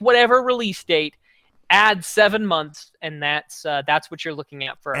take whatever release date, add 7 months, and that's what you're looking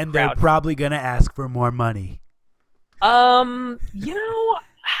at for a And crowd. they're probably going to ask for more money. I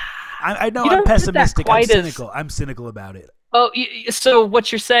know I'm pessimistic. I'm cynical. I'm cynical about it. Oh, so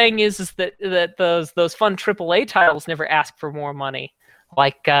what you're saying is that those fun AAA titles never ask for more money,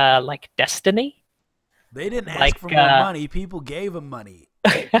 like Destiny. They didn't ask for more money. People gave them money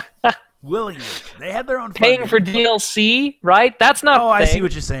willingly. They had their own paying for DLC, right? That's not. Oh, I see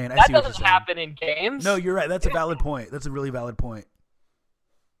what you're saying. That doesn't happen in games. No, you're right. That's a valid point. That's a really valid point.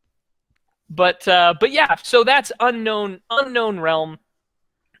 But yeah, so that's Unknown Realm.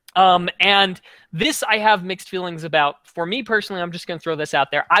 And this I have mixed feelings about. For me personally, I'm just going to throw this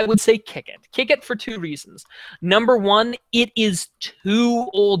out there. I would say kick it. Kick it for two reasons. Number one, it is too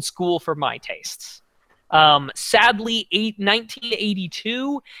old school for my tastes. Sadly,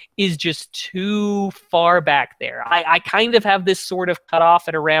 1982 is just too far back there. I kind of have this sort of cut off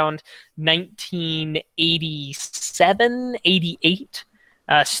at around 1987, 88.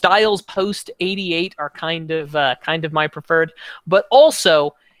 Styles post 88 are kind of my preferred, but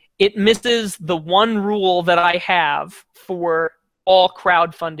also it misses the one rule that I have for all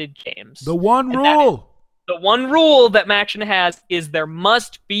crowd-funded games. The one rule that Maction has is there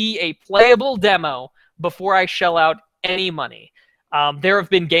must be a playable demo before I shell out any money. There have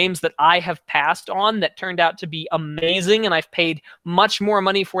been games that I have passed on that turned out to be amazing, and I've paid much more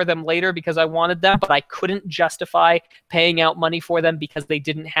money for them later because I wanted them, but I couldn't justify paying out money for them because they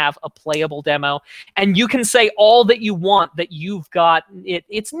didn't have a playable demo. And you can say all that you want that you've got it.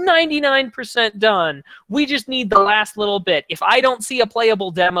 It's 99% done. We just need the last little bit. If I don't see a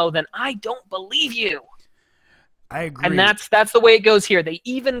playable demo, then I don't believe you. I agree. And that's the way it goes here. They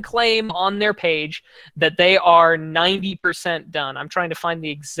even claim on their page that they are 90% done. I'm trying to find the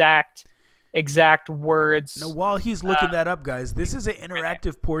exact words. Now, while he's looking that up, guys, this is an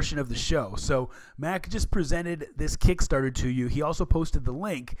interactive portion of the show. So Mac just presented this Kickstarter to you. He also posted the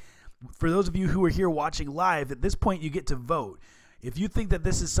link. For those of you who are here watching live, at this point you get to vote. If you think that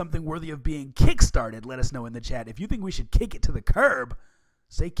this is something worthy of being kickstarted, let us know in the chat. If you think we should kick it to the curb,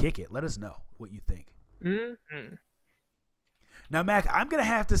 say kick it. Let us know what you think. Mm-hmm. Now, Mac, I'm gonna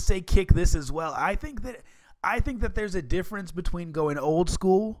have to say kick this as well. I think that there's a difference between going old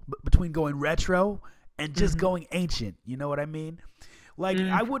school, between going retro, and just going ancient. You know what I mean? Like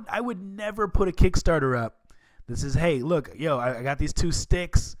I would never put a Kickstarter up. This is, hey, look, yo, I got these 2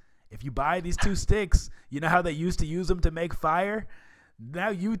 sticks. If you buy these 2 sticks, you know how they used to use them to make fire? Now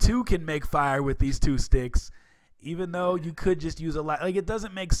you too can make fire with these 2 sticks. Even though you could just use a light. Like, it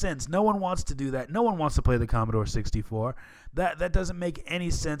doesn't make sense. No one wants to do that. No one wants to play the Commodore 64. That doesn't make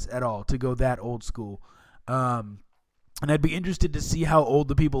any sense at all to go that old school. And I'd be interested to see how old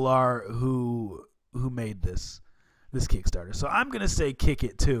the people are who made this Kickstarter. So I'm going to say kick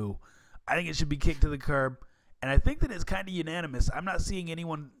it too. I think it should be kicked to the curb. And I think that it's kind of unanimous. I'm not seeing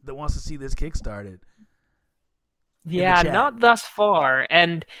anyone that wants to see this kickstarted. Yeah, not thus far.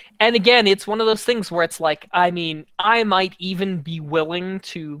 And again, it's one of those things where it's like, I mean, I might even be willing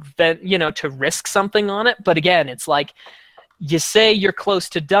to to risk something on it, but again, it's like you say you're close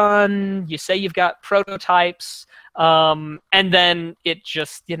to done, you say you've got prototypes, and then it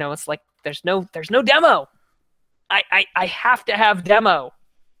just, it's like there's no demo. I have to have demo.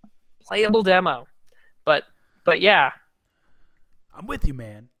 Playable demo. But yeah. I'm with you,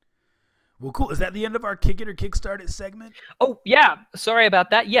 man. Well, cool. Is that the end of our Kick It or Kickstart It segment? Oh, yeah. Sorry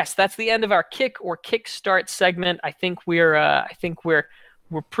about that. Yes, that's the end of our Kick or Kickstart segment. I think we're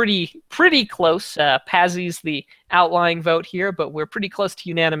pretty close. Pazzy's the outlying vote here, but we're pretty close to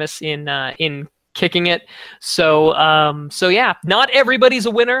unanimous in kicking it. So yeah, not everybody's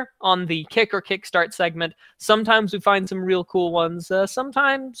a winner on the Kick or Kickstart segment. Sometimes we find some real cool ones.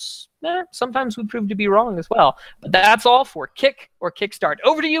 Sometimes we prove to be wrong as well. But that's all for Kick or Kickstart.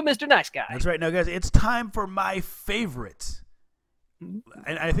 Over to you, Mr. Nice Guy. That's right. Now, guys, it's time for my favorite.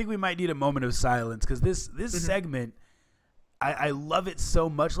 And I think we might need a moment of silence because this segment, I love it so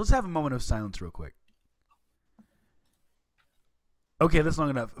much. Let's have a moment of silence real quick. Okay, that's long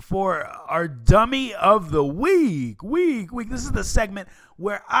enough. For our Dummy of the Week. This is the segment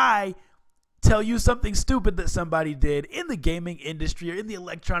where I tell you something stupid that somebody did in the gaming industry or in the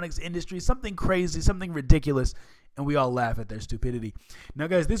electronics industry, something crazy, something ridiculous, and we all laugh at their stupidity. Now,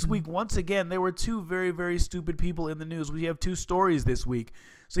 guys, this week, once again, there were 2 very, very stupid people in the news. We have 2 stories this week.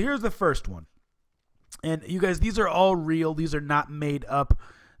 So here's the first one. And you guys, these are all real. These are not made up.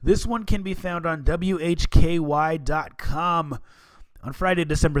 This one can be found on WHKY.com. On Friday,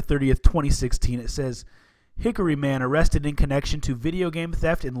 December 30th, 2016, it says, Hickory man arrested in connection to video game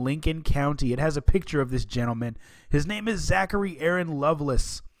theft in Lincoln County. It has a picture of this gentleman. His name is Zachary Aaron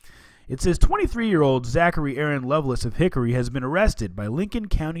Lovelace. It says 23-year-old Zachary Aaron Lovelace of Hickory has been arrested by Lincoln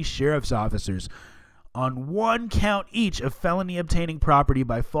County Sheriff's officers on 1 count each of felony obtaining property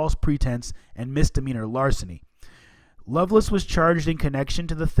by false pretense and misdemeanor larceny. Lovelace was charged in connection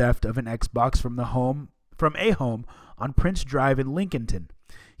to the theft of an Xbox from a home on Prince Drive in Lincolnton.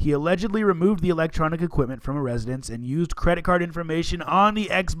 He allegedly removed the electronic equipment from a residence and used credit card information on the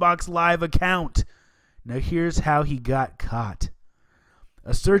Xbox Live account. Now here's how he got caught.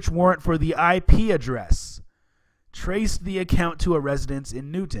 A search warrant for the IP address traced the account to a residence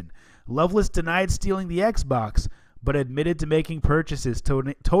in Newton. Lovelace denied stealing the Xbox, but admitted to making purchases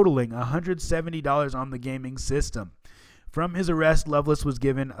totaling $170 on the gaming system. From his arrest, Lovelace was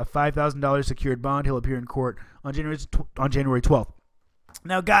given a $5,000 secured bond. He'll appear in court on January 12th.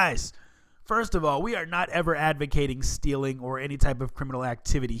 Now, guys, first of all, we are not ever advocating stealing or any type of criminal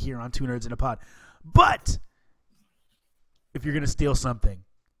activity here on Two Nerds in a Pod. But if you're going to steal something,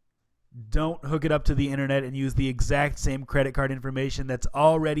 don't hook it up to the internet and use the exact same credit card information that's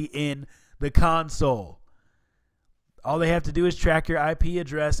already in the console. All they have to do is track your IP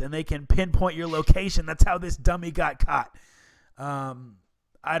address, and they can pinpoint your location. That's how this dummy got caught.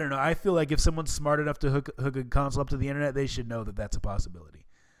 I don't know. I feel like if someone's smart enough to hook a console up to the internet, they should know that that's a possibility.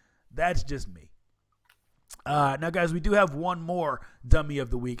 That's just me. Now, guys, we do have one more dummy of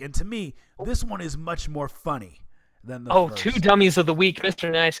the week, and to me, this one is much more funny than the first. Two dummies of the week,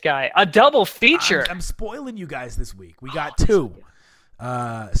 Mr. Nice Guy. A double feature. I'm spoiling you guys this week. We got two.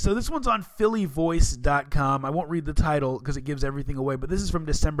 So this one's on phillyvoice.com. I won't read the title because it gives everything away, but this is from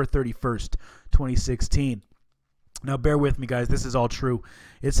December 31st, 2016. Now, bear with me, guys. This is all true.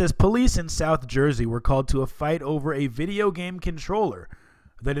 It says, police in South Jersey were called to a fight over a video game controller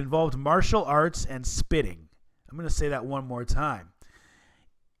that involved martial arts and spitting. I'm going to say that one more time.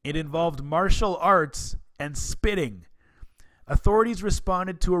 It involved martial arts and spitting. Authorities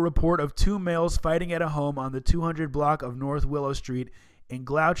responded to a report of two males fighting at a home on the 200 block of North Willow Street in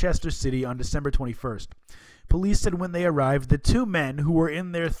Gloucester City on December 21st. Police said when they arrived, the two men, who were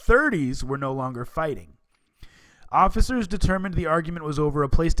in their 30s, were no longer fighting. Officers determined the argument was over a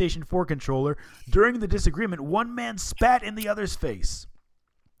PlayStation 4 controller. During the disagreement, one man spat in the other's face.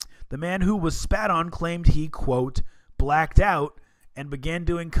 The man who was spat on claimed he, quote, blacked out and began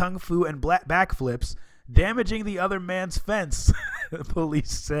doing kung fu and backflips, damaging the other man's fence, the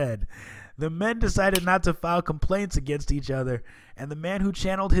police said. The men decided not to file complaints against each other, and the man who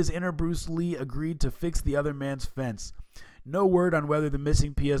channeled his inner Bruce Lee agreed to fix the other man's fence. No word on whether the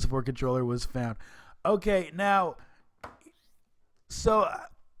missing PS4 controller was found. Okay, now, so,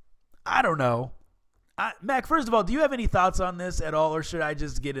 I don't know. Mac, first of all, do you have any thoughts on this at all, or should I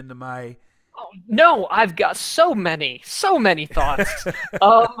just get into my... Oh, no, I've got so many thoughts.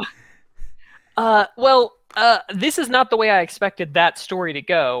 This is not the way I expected that story to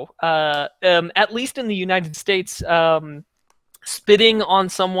go. At least in the United States, spitting on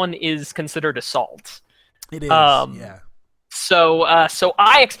someone is considered assault. It is, yeah. So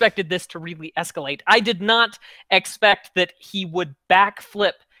I expected this to really escalate. I did not expect that he would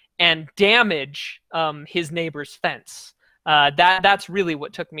backflip and damage his neighbor's fence. That's really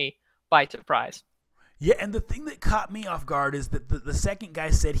what took me by surprise. Yeah, and the thing that caught me off guard is that the second guy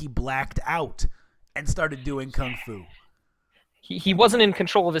said he blacked out and started doing kung fu. He wasn't in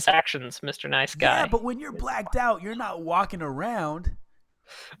control of his actions, Mr. Nice Guy. Yeah, but when you're blacked out, you're not walking around.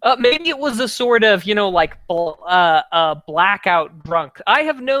 Maybe it was a sort of, blackout drunk. I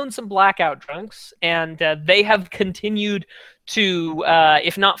have known some blackout drunks, and they have continued to,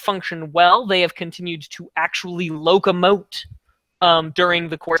 if not function well, they have continued to actually locomote during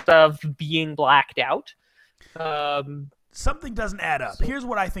the course of being blacked out. Something doesn't add up. Here's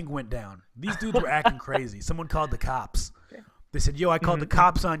what I think went down. These dudes were acting crazy. Someone called the cops. They said, yo, I called the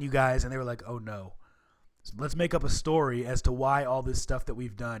cops on you guys, and they were like, oh, no. So let's make up a story as to why all this stuff that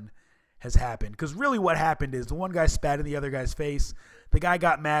we've done has happened. Because really what happened is the one guy spat in the other guy's face. The guy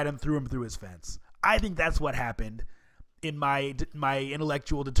got mad and threw him through his fence. I think that's what happened in my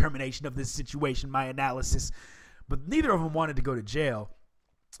intellectual determination of this situation, my analysis. But neither of them wanted to go to jail.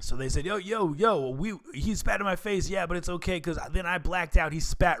 So they said, yo, he spat in my face. Yeah, but it's okay because then I blacked out. He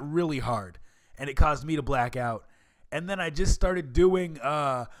spat really hard, and it caused me to black out. And then I just started doing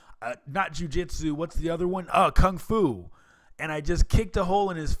not jujitsu. What's the other one? Kung fu. And I just kicked a hole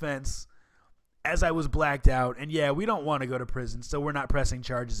in his fence as I was blacked out. And yeah, we don't want to go to prison, so we're not pressing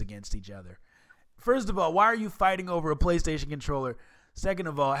charges against each other. First of all, why are you fighting over a PlayStation controller? Second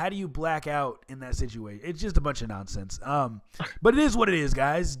of all, how do you black out in that situation? It's just a bunch of nonsense. But it is what it is,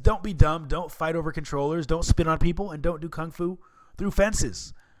 guys. Don't be dumb. Don't fight over controllers. Don't spit on people. And don't do kung fu through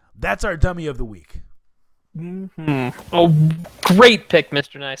fences. That's our dummy of the week. Mm-hmm. Oh, great pick,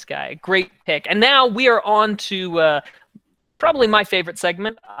 Mr. Nice Guy. Great pick. And now we are on to probably my favorite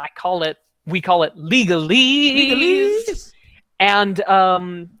segment. We call it Legalese. And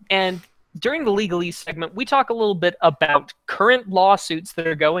during the Legalese segment, we talk a little bit about current lawsuits that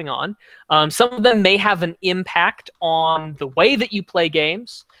are going on. Some of them may have an impact on the way that you play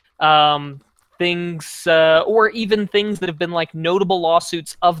games. Things or even things that have been like notable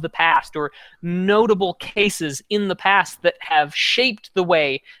lawsuits of the past or notable cases in the past that have shaped the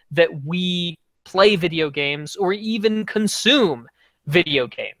way that we play video games or even consume video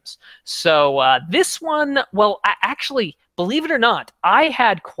games. So this one, well, actually, believe it or not, I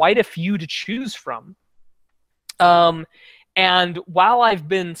had quite a few to choose from. And while I've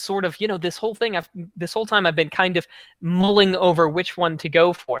been sort of, this whole time I've been kind of mulling over which one to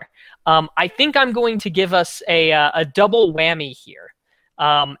go for. I think I'm going to give us a double whammy here.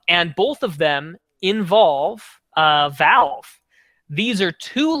 And both of them involve Valve. These are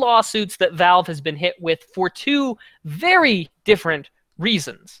two lawsuits that Valve has been hit with for two very different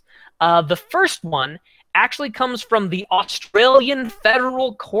reasons. The first one actually comes from the Australian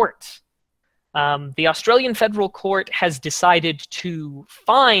Federal Court. The Australian Federal Court has decided to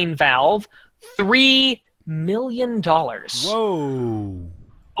fine Valve $3 million. Whoa.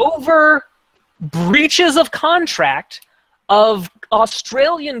 Over breaches of contract of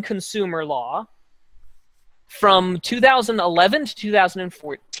Australian consumer law from 2011 to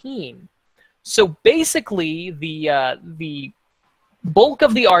 2014. So basically, the bulk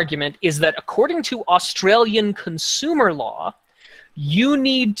of the argument is that according to Australian consumer law, you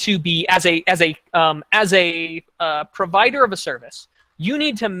need to be as a provider of a service, you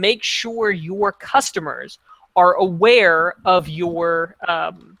need to make sure your customers are aware of your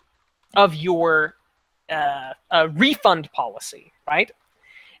refund policy, right?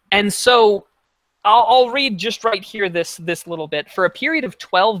 And so I'll read just right here this little bit. For a period of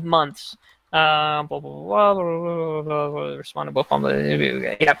 12 months, blah, blah, blah, blah, blah, blah, responded both on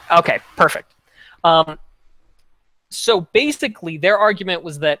the... Yeah, okay, perfect. So basically, their argument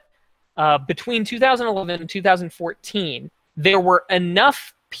was that between 2011 and 2014, there were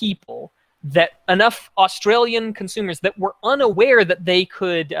enough Australian consumers that were unaware that they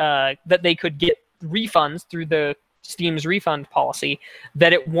could get refunds through the Steam's refund policy,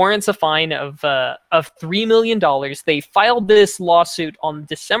 that it warrants a fine of $3 million. They filed this lawsuit on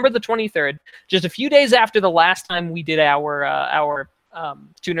December the 23rd, just a few days after the last time we did our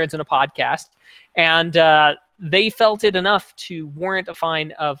Two Nerds in a Podcast, and they felt it enough to warrant a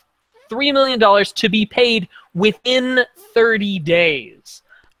fine of $3 million to be paid within 30 days.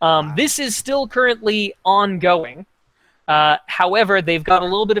 This is still currently ongoing. However, they've got a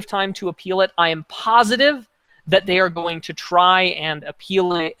little bit of time to appeal it. I am positive that they are going to try and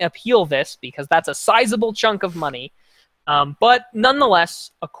appeal this, because that's a sizable chunk of money. But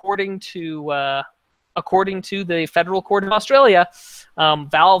nonetheless, according to the Federal Court of Australia,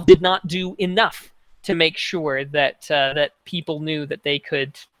 Valve did not do enough to make sure that that people knew that they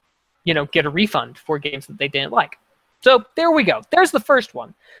could, get a refund for games that they didn't like. So there we go. There's the first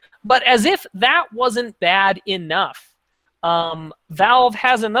one. But as if that wasn't bad enough, Valve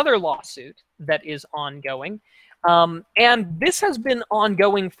has another lawsuit that is ongoing. And this has been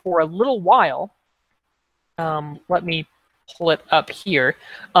ongoing for a little while. Let me pull it up here.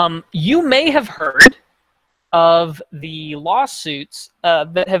 You may have heard of the lawsuits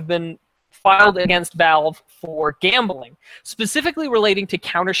that have been filed against Valve for gambling, specifically relating to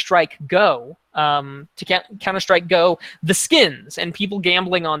Counter-Strike Go, Counter-Strike Go, the skins, and people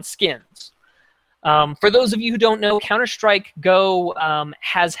gambling on skins. For those of you who don't know, Counter-Strike Go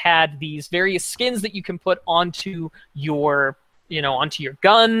has had these various skins that you can put onto your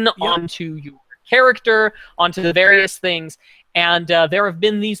gun, yep, onto your character, onto the various things, and there have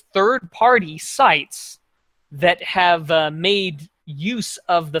been these third-party sites that have made use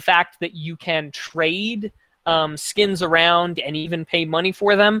of the fact that you can trade skins around and even pay money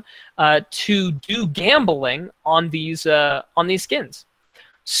for them to do gambling on these skins.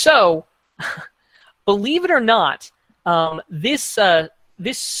 So, believe it or not, this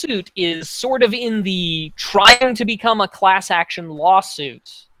suit is sort of in the trying to become a class action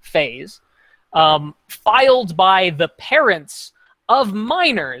lawsuit phase, filed by the parents of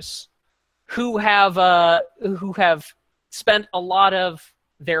minors who have spent a lot of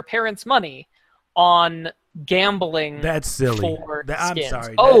their parents' money on gambling. That's silly. I'm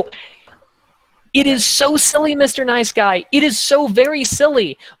sorry. It is so silly, Mr. Nice Guy. It is so very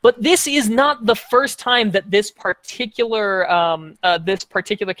silly. But this is not the first time that this particular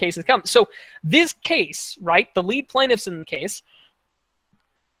case has come. So this case, right? The lead plaintiffs in the case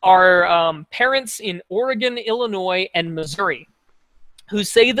are parents in Oregon, Illinois, and Missouri, who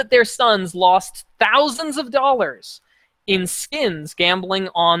say that their sons lost thousands of dollars in skins gambling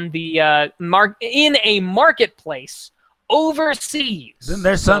on the in a marketplace overseas. Then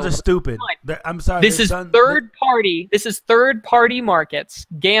their sons are stupid. I'm sorry. This is third party. This is third party markets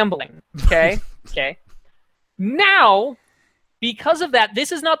gambling. Okay. Okay. Now, because of that,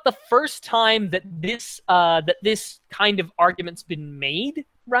 this is not the first time that this kind of argument's been made.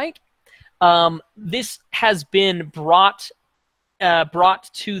 Right. This has been brought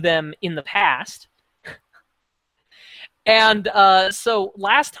to them in the past. And so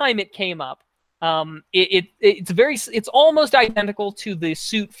last time it came up, it's almost identical to the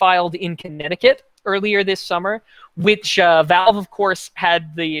suit filed in Connecticut earlier this summer, which Valve, of course,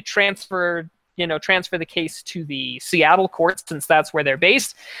 had the transfer the case to the Seattle courts, since that's where they're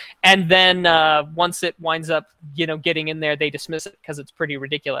based. And then once it winds up, getting in there, they dismiss it because it's pretty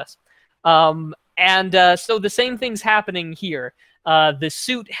ridiculous. So the same thing's happening here. The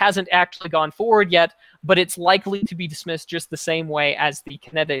suit hasn't actually gone forward yet, but it's likely to be dismissed just the same way as the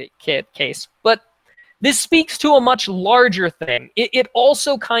Connecticut case. But this speaks to a much larger thing. It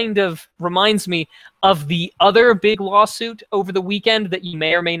also kind of reminds me of the other big lawsuit over the weekend that you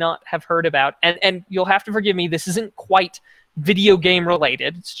may or may not have heard about. And you'll have to forgive me, this isn't quite video game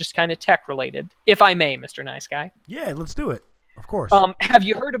related. It's just kind of tech related, if I may, Mr. Nice Guy. Yeah, let's do it. Of course. Have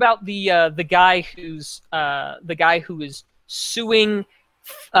you heard about the guy who is suing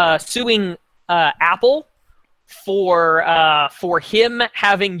Apple for him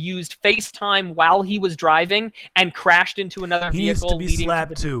having used FaceTime while he was driving and crashed into another vehicle? He needs to be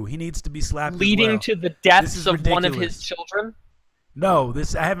slapped too. He needs to be slapped. Leading to the deaths of one of his children. No,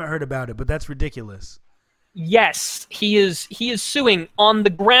 I haven't heard about it, but that's ridiculous. Yes, he is suing on the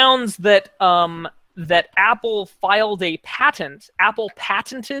grounds that that Apple filed a patent. Apple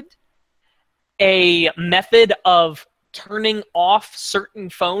patented a method of turning off certain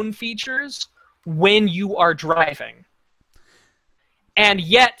phone features when you are driving. And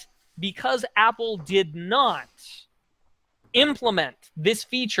yet, because Apple did not implement this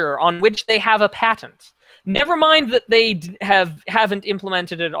feature on which they have a patent, never mind that they haven't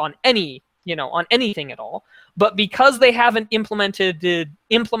implemented it on anything at all, but because they haven't implemented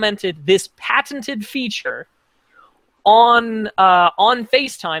this patented feature on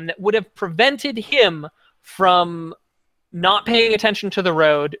FaceTime that would have prevented him from not paying attention to the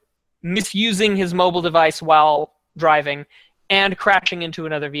road, misusing his mobile device while driving, and crashing into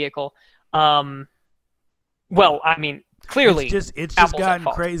another vehicle. Well, I mean, clearly, it's just gotten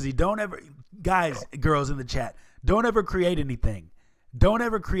crazy. Don't ever, guys, girls in the chat, don't ever create anything. Don't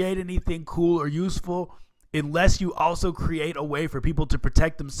ever create anything cool or useful unless you also create a way for people to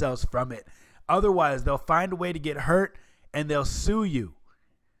protect themselves from it. Otherwise, they'll find a way to get hurt and they'll sue you.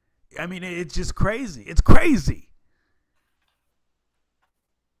 I mean, it's just crazy. It's crazy.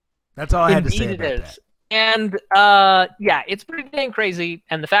 That's all I had to say about that. And yeah, it's pretty dang crazy.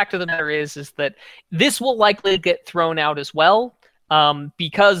 And the fact of the matter is that this will likely get thrown out as well,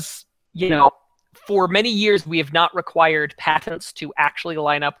 because for many years we have not required patents to actually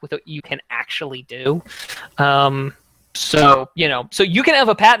line up with what you can actually do. So you can have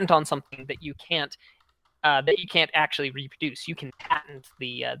a patent on something that you can't actually reproduce. You can patent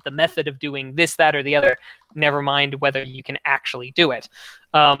the method of doing this, that, or the other. Never mind whether you can actually do it.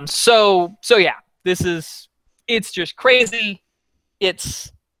 So yeah, it's just crazy.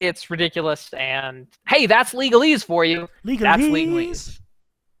 It's ridiculous. And hey, that's Legalese for you. Legalese. That's Legalese.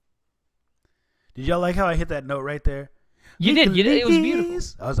 Did y'all like how I hit that note right there? You did. It was beautiful.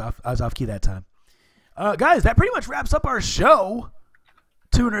 I was off key that time. Guys, that pretty much wraps up our show.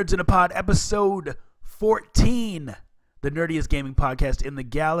 Two Nerds in a Pod, episode 14, the nerdiest gaming podcast in the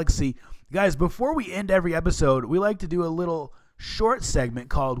galaxy. Guys, before we end every episode, we like to do a little short segment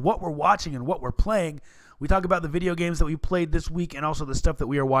called What We're Watching and What We're Playing. We talk about the video games that we played this week and also the stuff that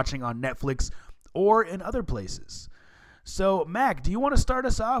we are watching on Netflix or in other places. So, Mac, do you want to start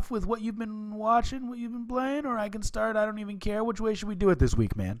us off with what you've been watching, what you've been playing, or I can start? I don't even care. Which way should we do it this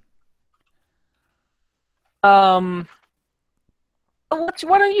week, man? Why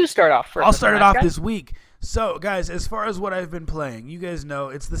don't you start off first? I'll start it off this week. So, guys, as far as what I've been playing, you guys know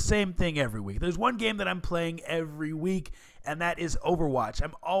it's the same thing every week. There's one game that I'm playing every week, and that is Overwatch.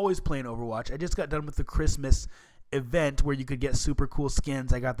 I'm always playing Overwatch. I just got done with the Christmas event where you could get super cool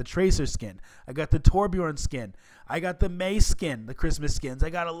skins. I got the Tracer skin. I got the Torbjorn skin. I got the May skin, the Christmas skins. I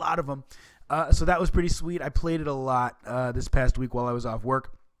got a lot of them. So that was pretty sweet. I played it a lot this past week while I was off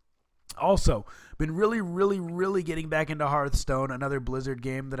work. Also, been really getting back into Hearthstone, another Blizzard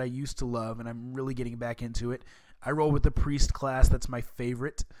game that I used to love, and I'm really getting back into it. I roll with the Priest class. That's my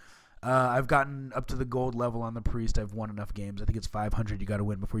favorite. I've gotten up to the gold level on the Priest. I've won enough games. I think it's 500 you got to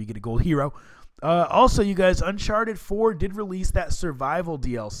win before you get a gold hero. Also, you guys, Uncharted 4 did release that survival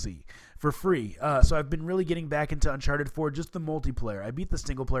DLC for free. So I've been really getting back into Uncharted 4, just the multiplayer. I beat the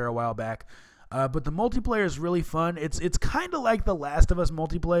single player a while back. But the multiplayer is really fun. It's kind of like the Last of Us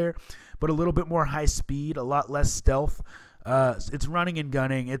multiplayer, but a little bit more high speed, a lot less stealth. It's running and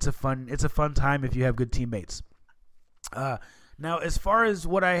gunning. It's a fun time if you have good teammates. Now, as far as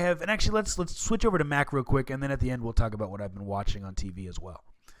what I have, and actually let's switch over to Mac real quick, and then at the end we'll talk about what I've been watching on TV as well.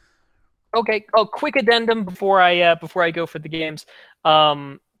 Okay. Oh, quick addendum before I go for the games.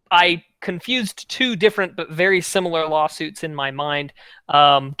 I confused two different but very similar lawsuits in my mind.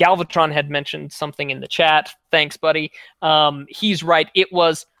 Galvatron had mentioned something in the chat. Thanks, buddy. He's right. It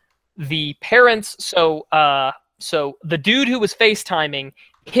was the parents. So the dude who was FaceTiming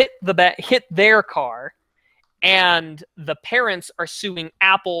hit their car, and the parents are suing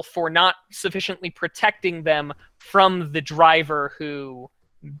Apple for not sufficiently protecting them from the driver who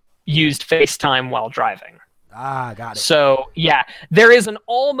used FaceTime while driving. Ah, got it. So yeah, there is an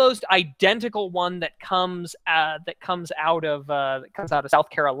almost identical one that comes out of South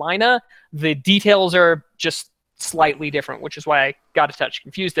Carolina. The details are just slightly different, which is why I got a touch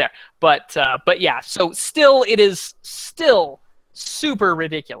confused there. But yeah, so still, it is still super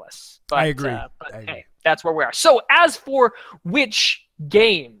ridiculous. But, I agree. Hey, that's where we are. So as for which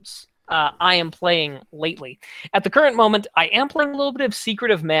games I am playing lately, at the current moment, I am playing a little bit of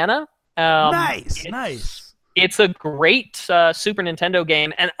Secret of Mana. Nice. It's a great Super Nintendo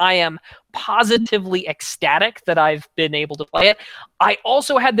game, and I am positively ecstatic that I've been able to play it. I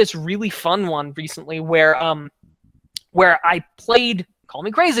also had this really fun one recently where I played, call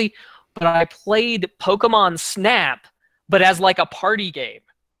me crazy, but I played Pokemon Snap, but as like a party game,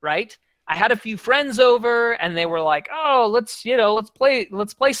 right? I had a few friends over, and they were like, "Oh, let's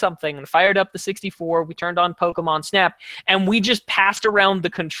play something." And fired up the 64. We turned on Pokemon Snap, and we just passed around the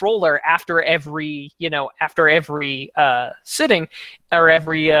controller after every sitting or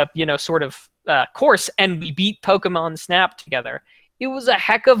every sort of course, and we beat Pokemon Snap together. It was a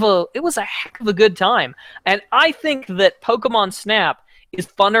heck of a good time, and I think that Pokemon Snap is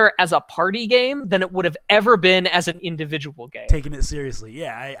funner as a party game than it would have ever been as an individual game. Taking it seriously.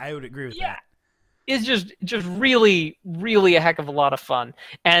 Yeah, I would agree with that. It's just really, really a heck of a lot of fun.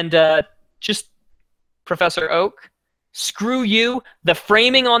 And just Professor Oak, screw you. The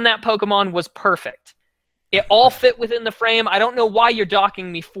framing on that Pokemon was perfect. It all fit within the frame. I don't know why you're docking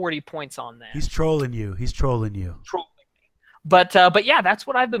me 40 points on that. He's trolling you. Trolling me. But yeah, that's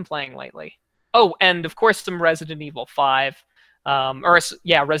what I've been playing lately. Oh, and of course some Resident Evil 5.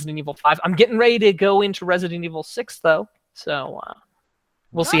 Resident Evil 5. I'm getting ready to go into Resident Evil 6, though, so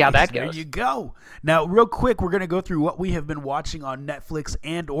we'll see how that goes. There you go. Now, real quick, we're going to go through what we have been watching on Netflix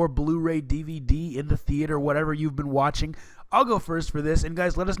and or Blu-ray, DVD, in the theater, whatever you've been watching. I'll go first for this, and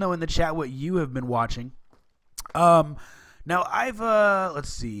guys, let us know in the chat what you have been watching. Now, I've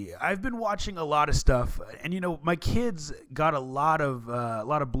been watching a lot of stuff, and my kids got a lot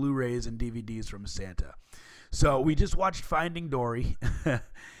of Blu-rays and DVDs from Santa. So we just watched Finding Dory.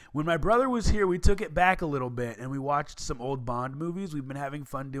 When my brother was here, we took it back a little bit, and we watched some old Bond movies. We've been having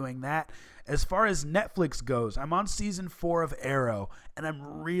fun doing that. As far as Netflix goes, I'm on season 4 of Arrow, and I'm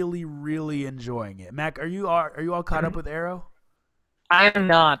really, really enjoying it. Mac, are you all caught up with Arrow? I'm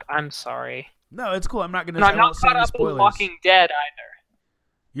not. I'm sorry. No, it's cool. I'm not going to. I'm not caught up with Walking Dead either.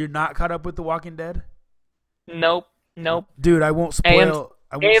 You're not caught up with The Walking Dead? Nope. Dude, I won't spoil.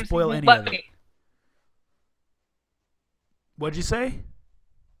 I won't spoil any of it. What'd you say?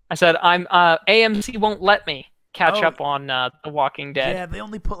 I said AMC won't let me catch up on The Walking Dead. Yeah, they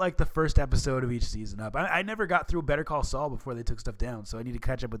only put like the first episode of each season up. I never got through Better Call Saul before they took stuff down, so I need to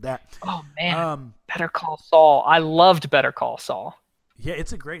catch up with that. Oh man, Better Call Saul. I loved Better Call Saul. Yeah,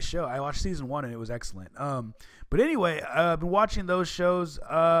 it's a great show. I watched season 1 and it was excellent. But anyway, I've been watching those shows.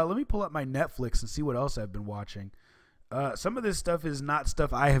 Let me pull up my Netflix and see what else I've been watching. Some of this stuff is not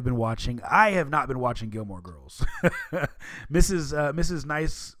stuff I have been watching. I have not been watching Gilmore Girls. Mrs.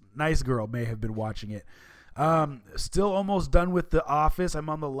 Nice Girl may have been watching it. Still almost done with The Office. I'm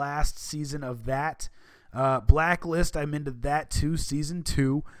on the last season of that. Blacklist, I'm into that too, season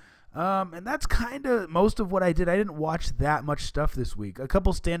 2. And that's kind of most of what I did. I didn't watch that much stuff this week. A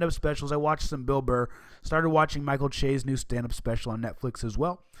couple stand-up specials. I watched some Bill Burr. Started watching Michael Che's new stand-up special on Netflix as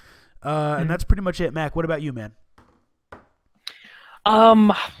well. And that's pretty much it. Mac, what about you, man?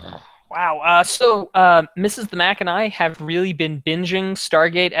 Wow. So Mrs. the Mac and I have really been binging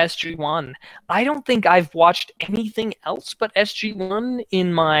Stargate SG-1. I don't think I've watched anything else but SG-1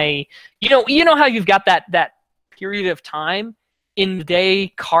 in my... You know how you've got that period of time in the day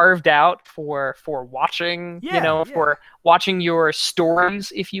carved out for watching, for watching your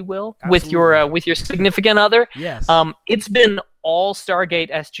stories, if you will, Absolutely. with your significant other. Yes. It's been all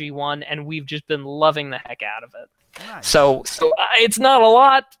Stargate SG-1, and we've just been loving the heck out of it. Nice. So it's not a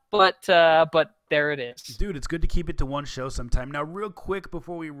lot, but there it is. Dude, it's good to keep it to one show sometime. Now, real quick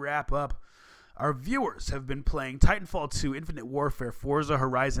before we wrap up, our viewers have been playing Titanfall 2, Infinite Warfare, Forza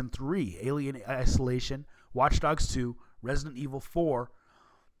Horizon 3, Alien Isolation, Watch Dogs 2, Resident Evil 4,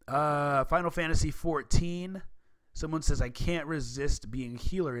 Final Fantasy 14. Someone says, I can't resist being a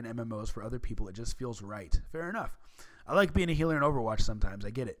healer in MMOs for other people. It just feels right. Fair enough. I like being a healer in Overwatch sometimes.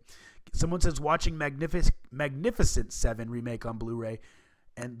 I get it. Someone says watching Magnificent 7 remake on Blu-ray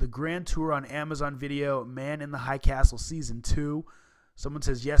and the Grand Tour on Amazon Video, Man in the High Castle Season 2. Someone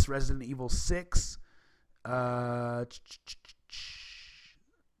says yes, Resident Evil 6.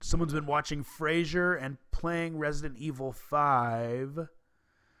 Someone's been watching Frasier and playing Resident Evil 5.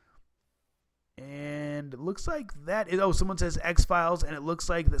 And it looks like that is... Oh, someone says X-Files, and it looks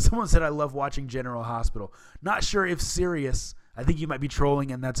like that someone said I love watching General Hospital. Not sure if serious. I think you might be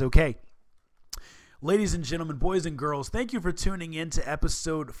trolling, and that's okay. Ladies and gentlemen, boys and girls, thank you for tuning in to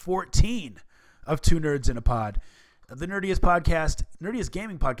episode 14 of Two Nerds in a Pod, the nerdiest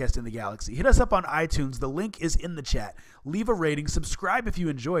gaming podcast in the galaxy. Hit us up on iTunes. The link is in the chat. Leave a rating. Subscribe if you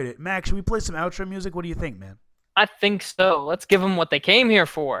enjoyed it. Max, should we play some outro music? What do you think, man? I think so. Let's give them what they came here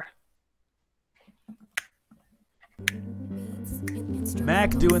for.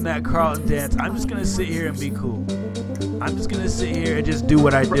 Mac doing that Carlton dance. I'm just going to sit here and be cool. I'm just going to sit here and just do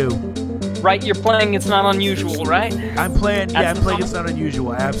what I do. Right, you're playing It's Not Unusual, right? I'm playing It's Not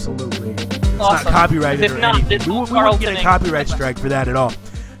Unusual, absolutely. It's Awesome. not copyrighted If or not, anything. it's We wouldn't Carlton get a copyright strike for that at all.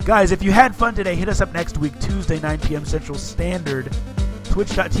 Guys, if you had fun today, hit us up next week, Tuesday, 9 p.m. Central Standard,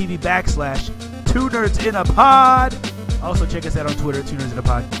 twitch.tv/Two Nerds in a Pod. Also, check us out on Twitter, Two Nerds in a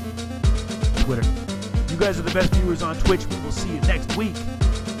Pod. Twitter. You guys are the best viewers on Twitch. We will see you next week.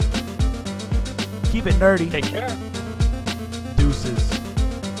 Keep it nerdy. Take care. Deuces.